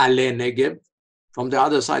 Ale Negev, from the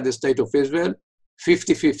other side, the state of Israel,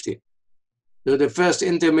 50-50. So the first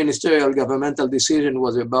interministerial governmental decision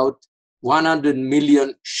was about 100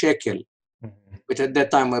 million shekel, which at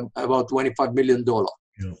that time was about $25 million.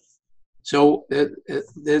 Yeah. So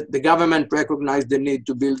the government recognized the need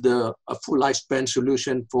to build a full lifespan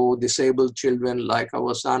solution for disabled children like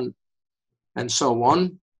our son and so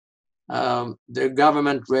on. The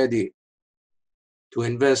government ready to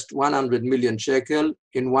invest 100 million shekel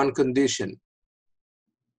in one condition,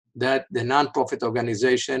 that the non-profit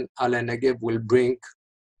organization Ale Negev will bring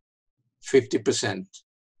 50%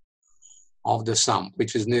 of the sum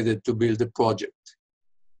which is needed to build the project.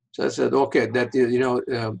 So I said, okay, that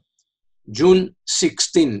is, June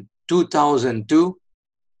 16, 2002,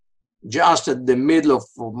 just at the middle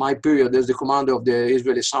of my period as the commander of the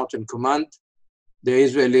Israeli Southern Command, the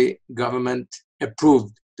Israeli government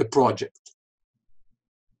approved the project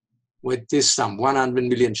with this sum, 100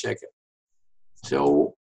 million shekel.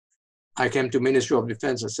 So I came to Ministry of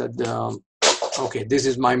Defense and said, okay, this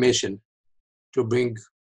is my mission, to bring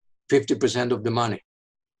 50% of the money.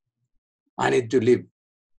 I need to live.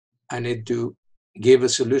 I need to give a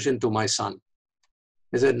solution to my son.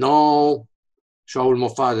 He said, no. Shaul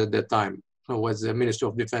Mofaz at that time, who was the Minister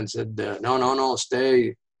of Defense, said, no,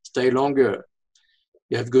 stay longer.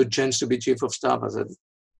 You have good chance to be Chief of Staff. I said,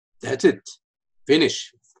 that's it,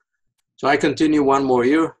 finish. So I continue one more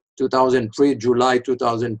year, 2003, July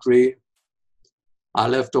 2003. I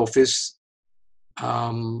left office.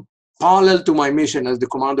 Parallel to my mission as the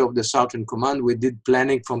commander of the Southern Command, we did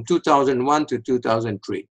planning from 2001 to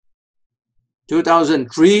 2003.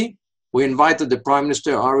 2003, we invited the Prime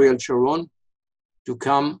Minister Ariel Sharon to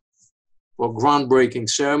come for a groundbreaking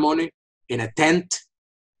ceremony in a tent,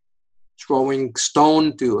 throwing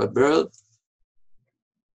stone to a bird.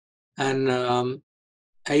 And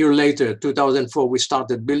a year later, 2004, we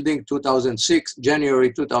started building. 2006,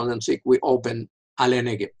 January 2006, we opened Ale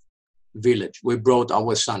Negev village. We brought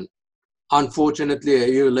our son. Unfortunately, a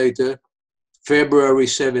year later, February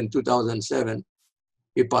 7, 2007,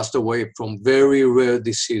 he passed away from very rare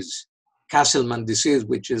disease, Castleman disease,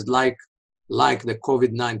 which is like the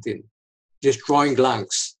COVID-19, destroying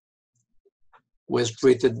lungs. Was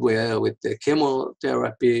treated with the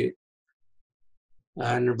chemotherapy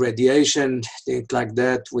and radiation, things like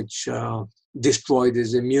that, which destroyed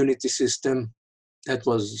his immunity system. That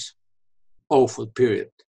was awful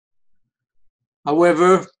period.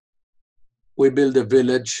 However, we built a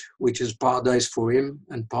village which is paradise for him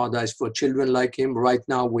and paradise for children like him. Right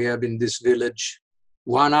now, we have in this village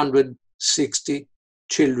 160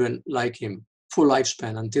 children like him, full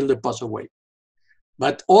lifespan until they pass away.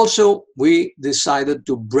 But also, we decided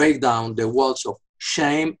to break down the walls of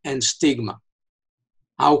shame and stigma.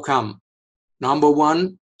 How come? Number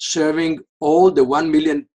one, serving all the 1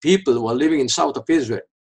 million people who are living in south of Israel,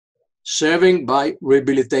 serving by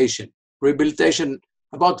rehabilitation. Rehabilitation,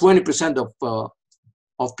 about 20%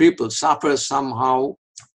 of people suffer somehow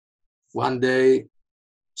one day,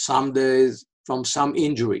 some days from some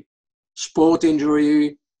injury, sport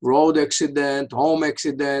injury, road accident, home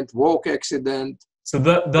accident, work accident. So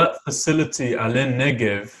that facility, Ale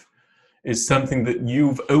Negev, is something that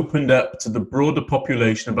you've opened up to the broader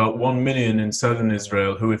population, about 1 million in southern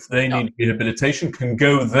Israel, who, if they need rehabilitation, can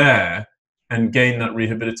go there and gain that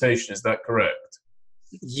rehabilitation. Is that correct?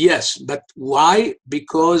 Yes, but why?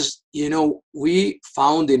 Because, we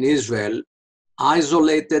found in Israel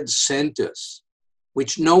isolated centers,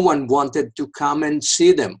 which no one wanted to come and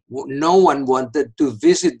see them. No one wanted to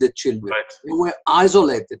visit the children. Right. They were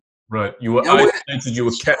isolated. Right. You were isolated, you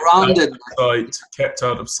were kept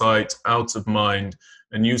out of sight, out of mind.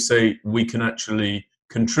 And you say we can actually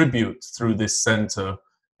contribute through this center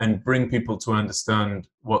and bring people to understand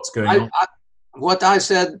what's going on. What I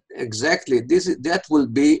said exactly, that will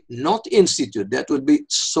be not institute, that will be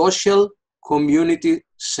social community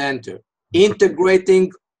center,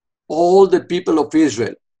 integrating all the people of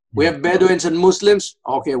Israel. We have Bedouins and Muslims.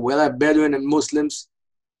 Okay, we'll have Bedouin and Muslims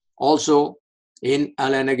also in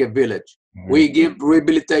Ale Negev village. We give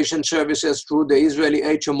rehabilitation services through the Israeli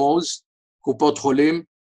HMOs, Kupot Cholim,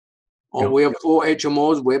 we have 4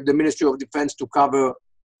 HMOs. We have the Ministry of Defense to cover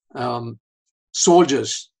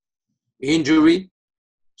soldiers' injury.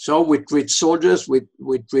 So we treat soldiers, we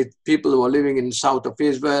treat people who are living in the south of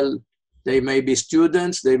Israel, They may be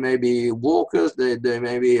students, they may be workers, they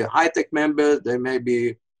may be high-tech members, they may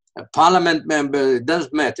be a parliament member, it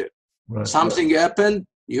doesn't matter. Right. Something happened,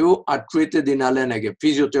 you are treated in Alenege.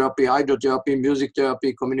 Physiotherapy, hydrotherapy, music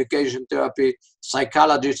therapy, communication therapy,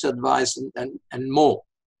 psychologist advice, and more.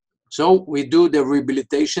 So we do the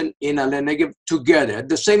rehabilitation in Alenege together at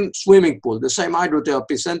the same swimming pool, the same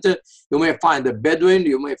hydrotherapy center. You may find a Bedouin,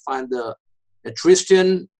 you may find a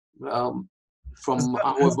Christian from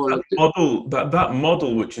our model, that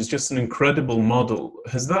model, which is just an incredible model,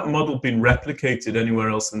 has that model been replicated anywhere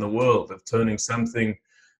else in the world, of turning something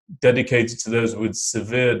dedicated to those with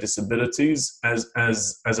severe disabilities as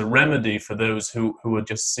a remedy for those who are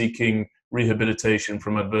just seeking rehabilitation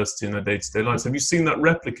from adversity in their day-to-day lives? Have you seen that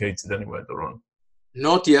replicated anywhere, Doron?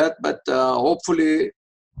 Not yet, but hopefully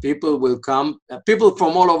people will come, people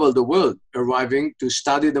from all over the world arriving to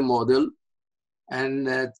study the model, and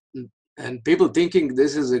people thinking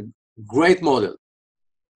this is a great model.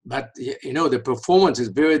 But, you know, the performance is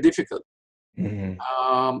very difficult.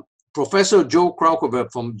 Mm-hmm. Professor Joe Krakover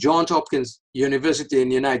from Johns Hopkins University in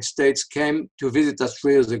the United States came to visit us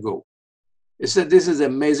 3 years ago. He said, this is an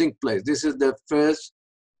amazing place. This is the first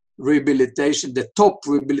rehabilitation, the top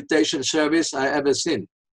rehabilitation service I ever seen.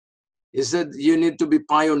 He said, you need to be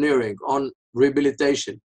pioneering on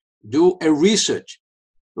rehabilitation. Do a research.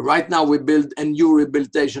 Right now, we build a new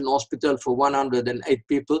rehabilitation hospital for 108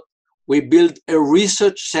 people. We build a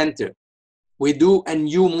research center. We do a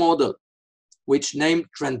new model, which named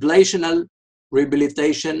Translational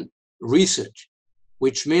Rehabilitation Research,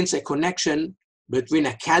 which means a connection between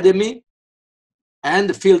academy and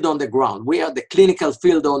the field on the ground. We are the clinical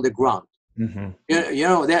field on the ground. Mm-hmm. You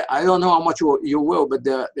know, I don't know how much you will, but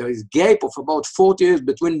there is a gap of about 40 years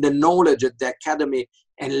between the knowledge at the academy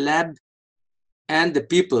and lab and the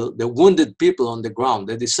people, the wounded people on the ground,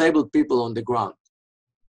 the disabled people on the ground.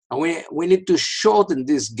 And we need to shorten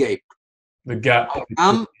this gap. The gap.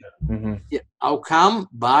 How come?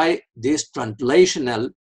 By this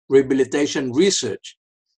translational rehabilitation research.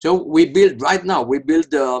 So we build, right now, we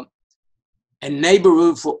build a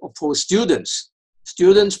neighborhood for students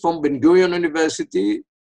from Ben Gurion University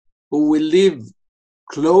who will live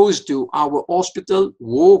close to our hospital,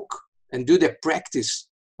 walk and do the practice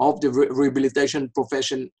of the rehabilitation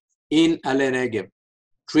profession in Alenege,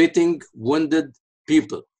 treating wounded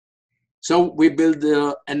people. So we build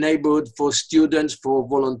a neighborhood for students, for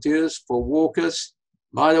volunteers, for workers.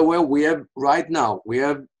 By the way, we have right now, we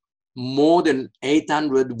have more than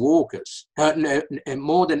 800 workers,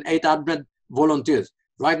 more than 800 volunteers.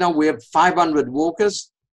 Right now we have 500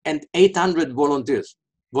 workers and 800 volunteers.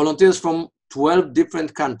 Volunteers from 12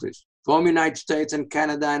 different countries, from United States and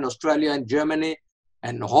Canada and Australia and Germany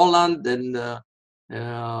and Holland and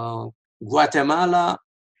Guatemala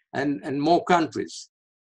and more countries.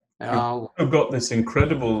 You've got this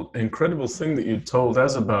incredible thing that you told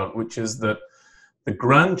us about, which is that the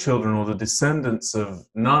grandchildren or the descendants of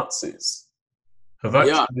Nazis have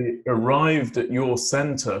actually arrived at your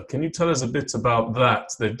center. Can you tell us a bit about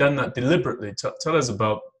that? They've done that deliberately. Tell us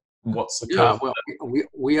about what's occurred. Yeah,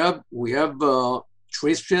 well, we have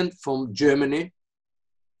Christian from Germany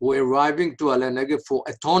who are arriving to Alenege for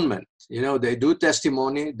atonement. You know, they do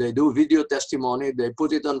testimony, they do video testimony, they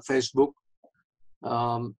put it on Facebook.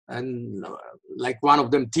 And like one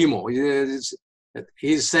of them, Timo,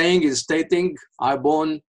 he's stating, I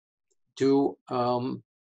born to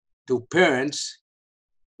parents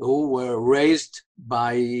who were raised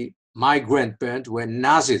by my grandparents, were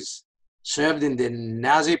Nazis, served in the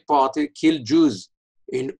Nazi party, killed Jews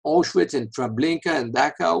in Auschwitz and Treblinka and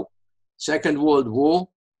Dachau, Second World War,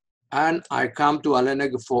 and I come to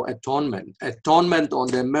Alenege for atonement on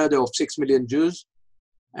the murder of 6 million Jews,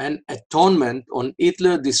 and atonement on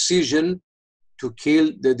Hitler's decision to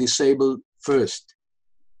kill the disabled first,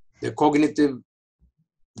 the cognitive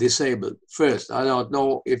disabled first. I don't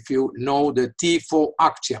know if you know the T4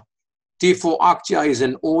 Actia. T4 Actia is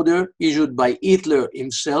an order issued by Hitler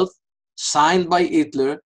himself, signed by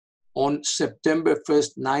Hitler on September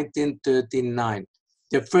 1st, 1939.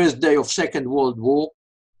 The first day of Second World War,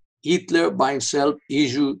 Hitler by himself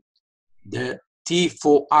issued the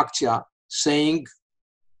T4 Actia saying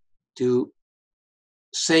to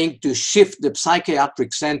shift the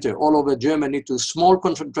psychiatric center all over Germany to small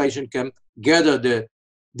concentration camp, gather the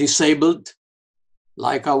disabled,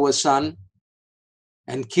 like our son,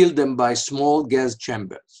 and kill them by small gas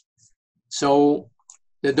chambers. So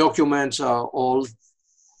the documents are all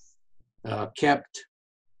kept,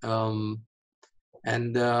 and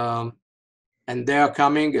they are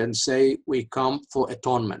coming and say, we come for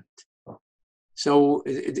atonement. So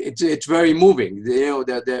it's very moving. You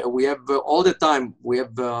know, we have all the time, we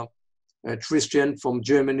have Christian from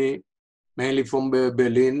Germany, mainly from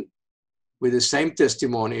Berlin, with the same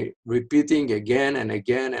testimony, repeating again and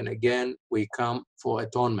again and again, we come for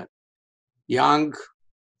atonement. Young,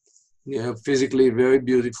 physically very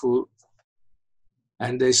beautiful,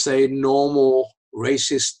 and they say no more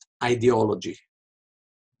racist ideology.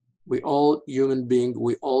 We all human beings,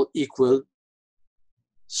 we all equal.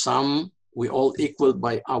 We all equal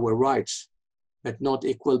by our rights, but not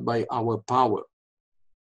equal by our power.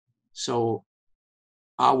 So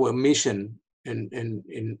our mission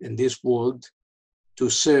in this world to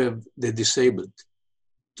serve the disabled,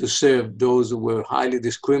 to serve those who were highly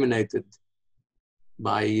discriminated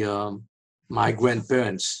by my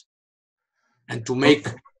grandparents, and to make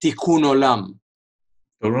tikkun olam.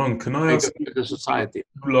 Doron, can I ask you the society?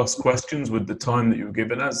 two last questions with the time that you've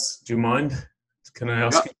given us? Do you mind? Can I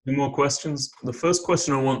ask you two more questions? The first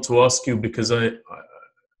question I want to ask you, because I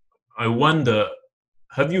wonder,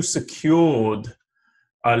 have you secured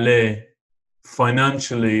Ale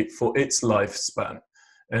financially for its lifespan?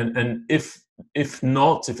 And if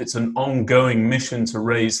not, if it's an ongoing mission to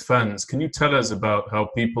raise funds, can you tell us about how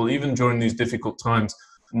people, even during these difficult times,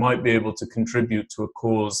 might be able to contribute to a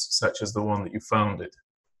cause such as the one that you founded?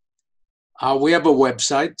 We have a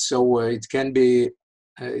website, so it can be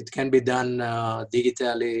done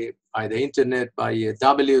digitally by the internet by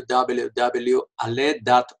www.aleh.org.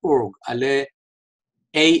 Aleh,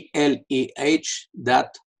 ALEH.org.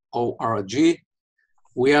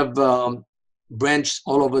 We have branches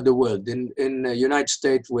all over the world. In the United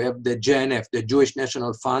States, we have the JNF, the Jewish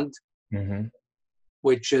National Fund,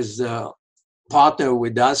 which is partner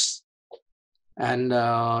with us, and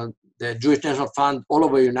the Jewish National Fund all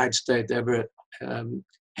over the United States,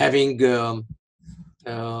 having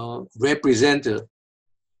representative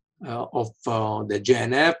of the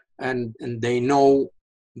JNF, and they know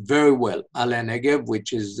very well Ale Negev,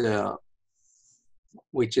 which is the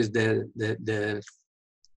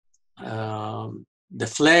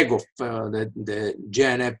flag of the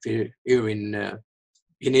JNF here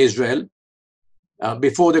in Israel.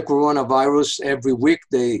 Before the coronavirus, every week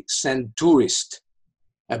they send tourists,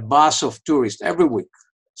 a bus of tourists every week,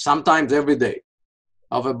 sometimes every day,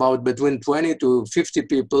 of about between 20 to 50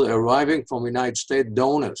 people arriving from United States,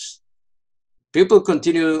 donors. People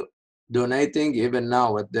continue donating even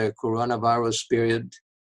now at the coronavirus period,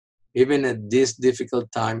 even at this difficult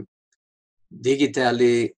time,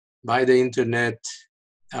 digitally, by the internet,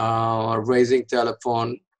 raising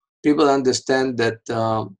telephone. People understand that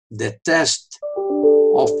the test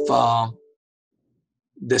of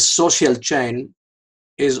the social chain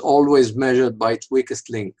is always measured by its weakest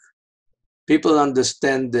link. People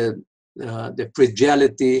understand the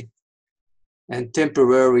fragility and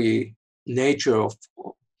temporary nature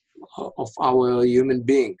of our human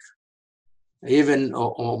being, even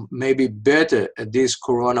or maybe better at this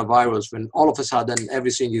coronavirus, when all of a sudden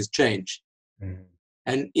everything is changed.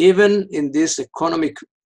 And even in this economic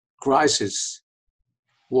crisis,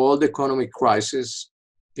 world economic crisis,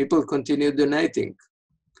 people continue donating.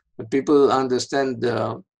 People understand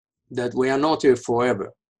that we are not here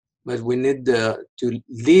forever, but we need to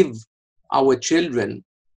leave our children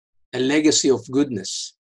a legacy of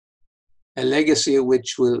goodness, a legacy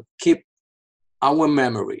which will keep our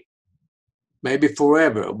memory, maybe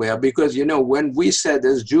forever. Because, when we said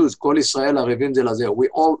as Jews, Kol Israel Arevim Ze Laze,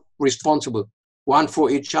 we're all responsible, one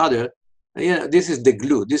for each other. This is the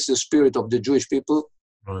glue. This is the spirit of the Jewish people,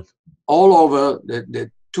 right, all over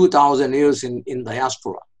the 2,000 years in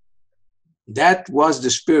diaspora. That was the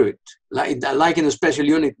spirit. Like in a special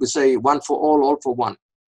unit, we say one for all for one.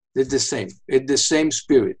 It's the same. It's the same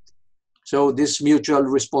spirit. So this mutual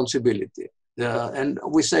responsibility. And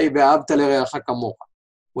we say, when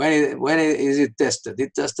is it tested?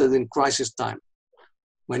 It's tested in crisis time.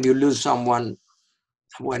 When you lose someone,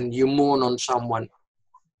 when you mourn on someone,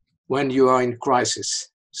 when you are in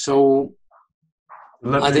crisis. So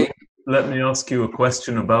let me ask you a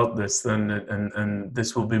question about this then, and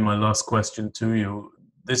this will be my last question to you.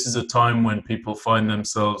 This is a time when people find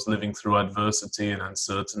themselves living through adversity and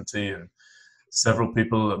uncertainty, and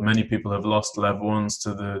many people have lost loved ones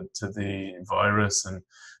to the virus, and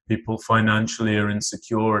people financially are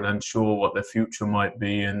insecure and unsure what their future might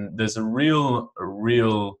be, and there's a real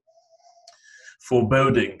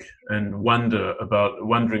foreboding and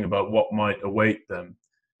wondering about what might await them.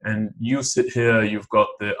 And you sit here, you've got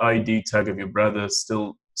the ID tag of your brother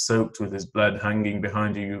still soaked with his blood hanging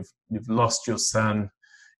behind you. You've lost your son,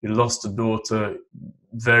 you lost a daughter,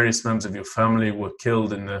 various members of your family were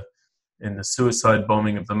killed in in the suicide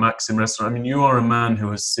bombing of the Maxim restaurant. I mean, you are a man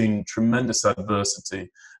who has seen tremendous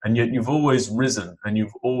adversity, and yet you've always risen and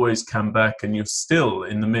you've always come back, and you're still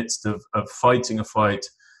in the midst of fighting a fight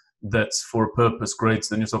that's for a purpose greater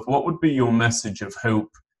than yourself. What would be your message of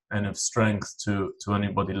hope and of strength to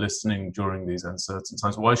anybody listening during these uncertain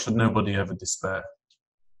times? Why should nobody ever despair?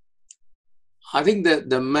 I think that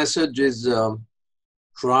the message is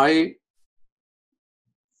try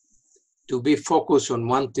to be focused on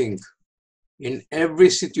one thing in every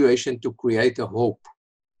situation, to create a hope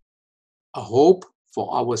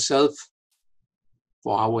for ourselves,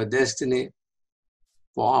 for our destiny,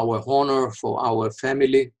 for our honor, for our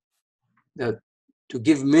family, that to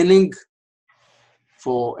give meaning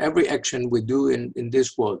for every action we do in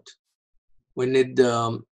this world. We need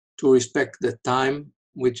to respect the time,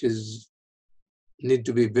 which is need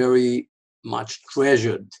to be very much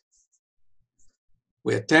treasured.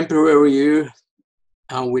 We're temporary here,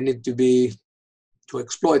 and we need to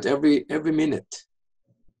exploit every minute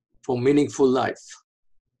for meaningful life.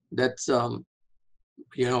 That's from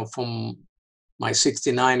my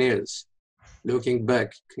 69 years, looking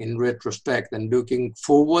back in retrospect and looking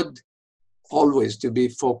forward, always to be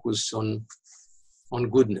focused on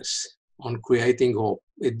goodness, on creating hope.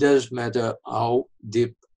 It does matter how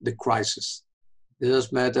deep the crisis. It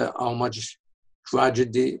does matter how much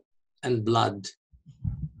tragedy and blood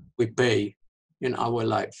we pay in our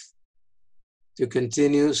life, to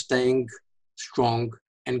continue staying strong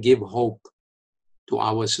and give hope to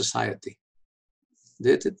our society.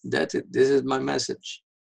 This is my message.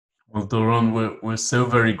 Well, Doron, we're so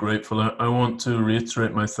very grateful. I want to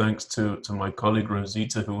reiterate my thanks to my colleague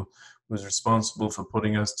Rosita, who was responsible for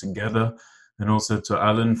putting us together, and also to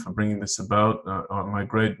Alan for bringing this about, my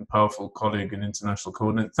great and powerful colleague and international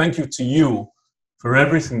coordinator. Thank you to you for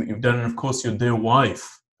everything that you've done, and of course your dear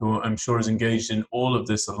wife, who I'm sure is engaged in all of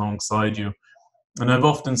this alongside you. And I've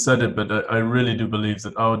often said it, but I really do believe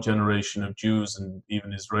that our generation of Jews and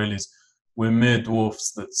even Israelis, we're mere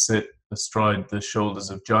dwarfs that sit astride the shoulders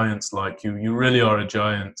of giants like you. You really are a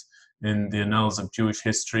giant in the annals of Jewish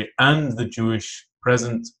history and the Jewish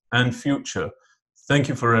present and future. Thank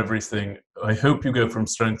you for everything. I hope you go from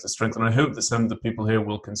strength to strength, and I hope that some of the people here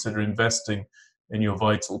will consider investing in your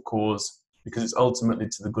vital cause, because it's ultimately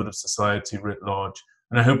to the good of society writ large.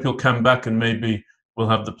 And I hope you'll come back, and maybe we'll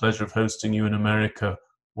have the pleasure of hosting you in America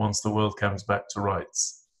once the world comes back to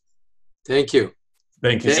rights. Thank you.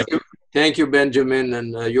 Thank you. Thank you, Benjamin.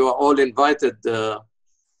 And you are all invited.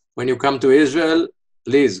 When you come to Israel,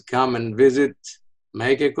 please come and visit,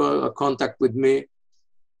 make a contact with me.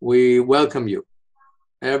 We welcome you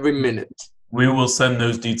every minute. We will send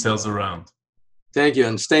those details around. Thank you,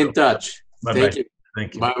 and stay in touch. Bye-bye. Thank you.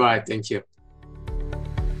 Thank you. Bye-bye. Thank you.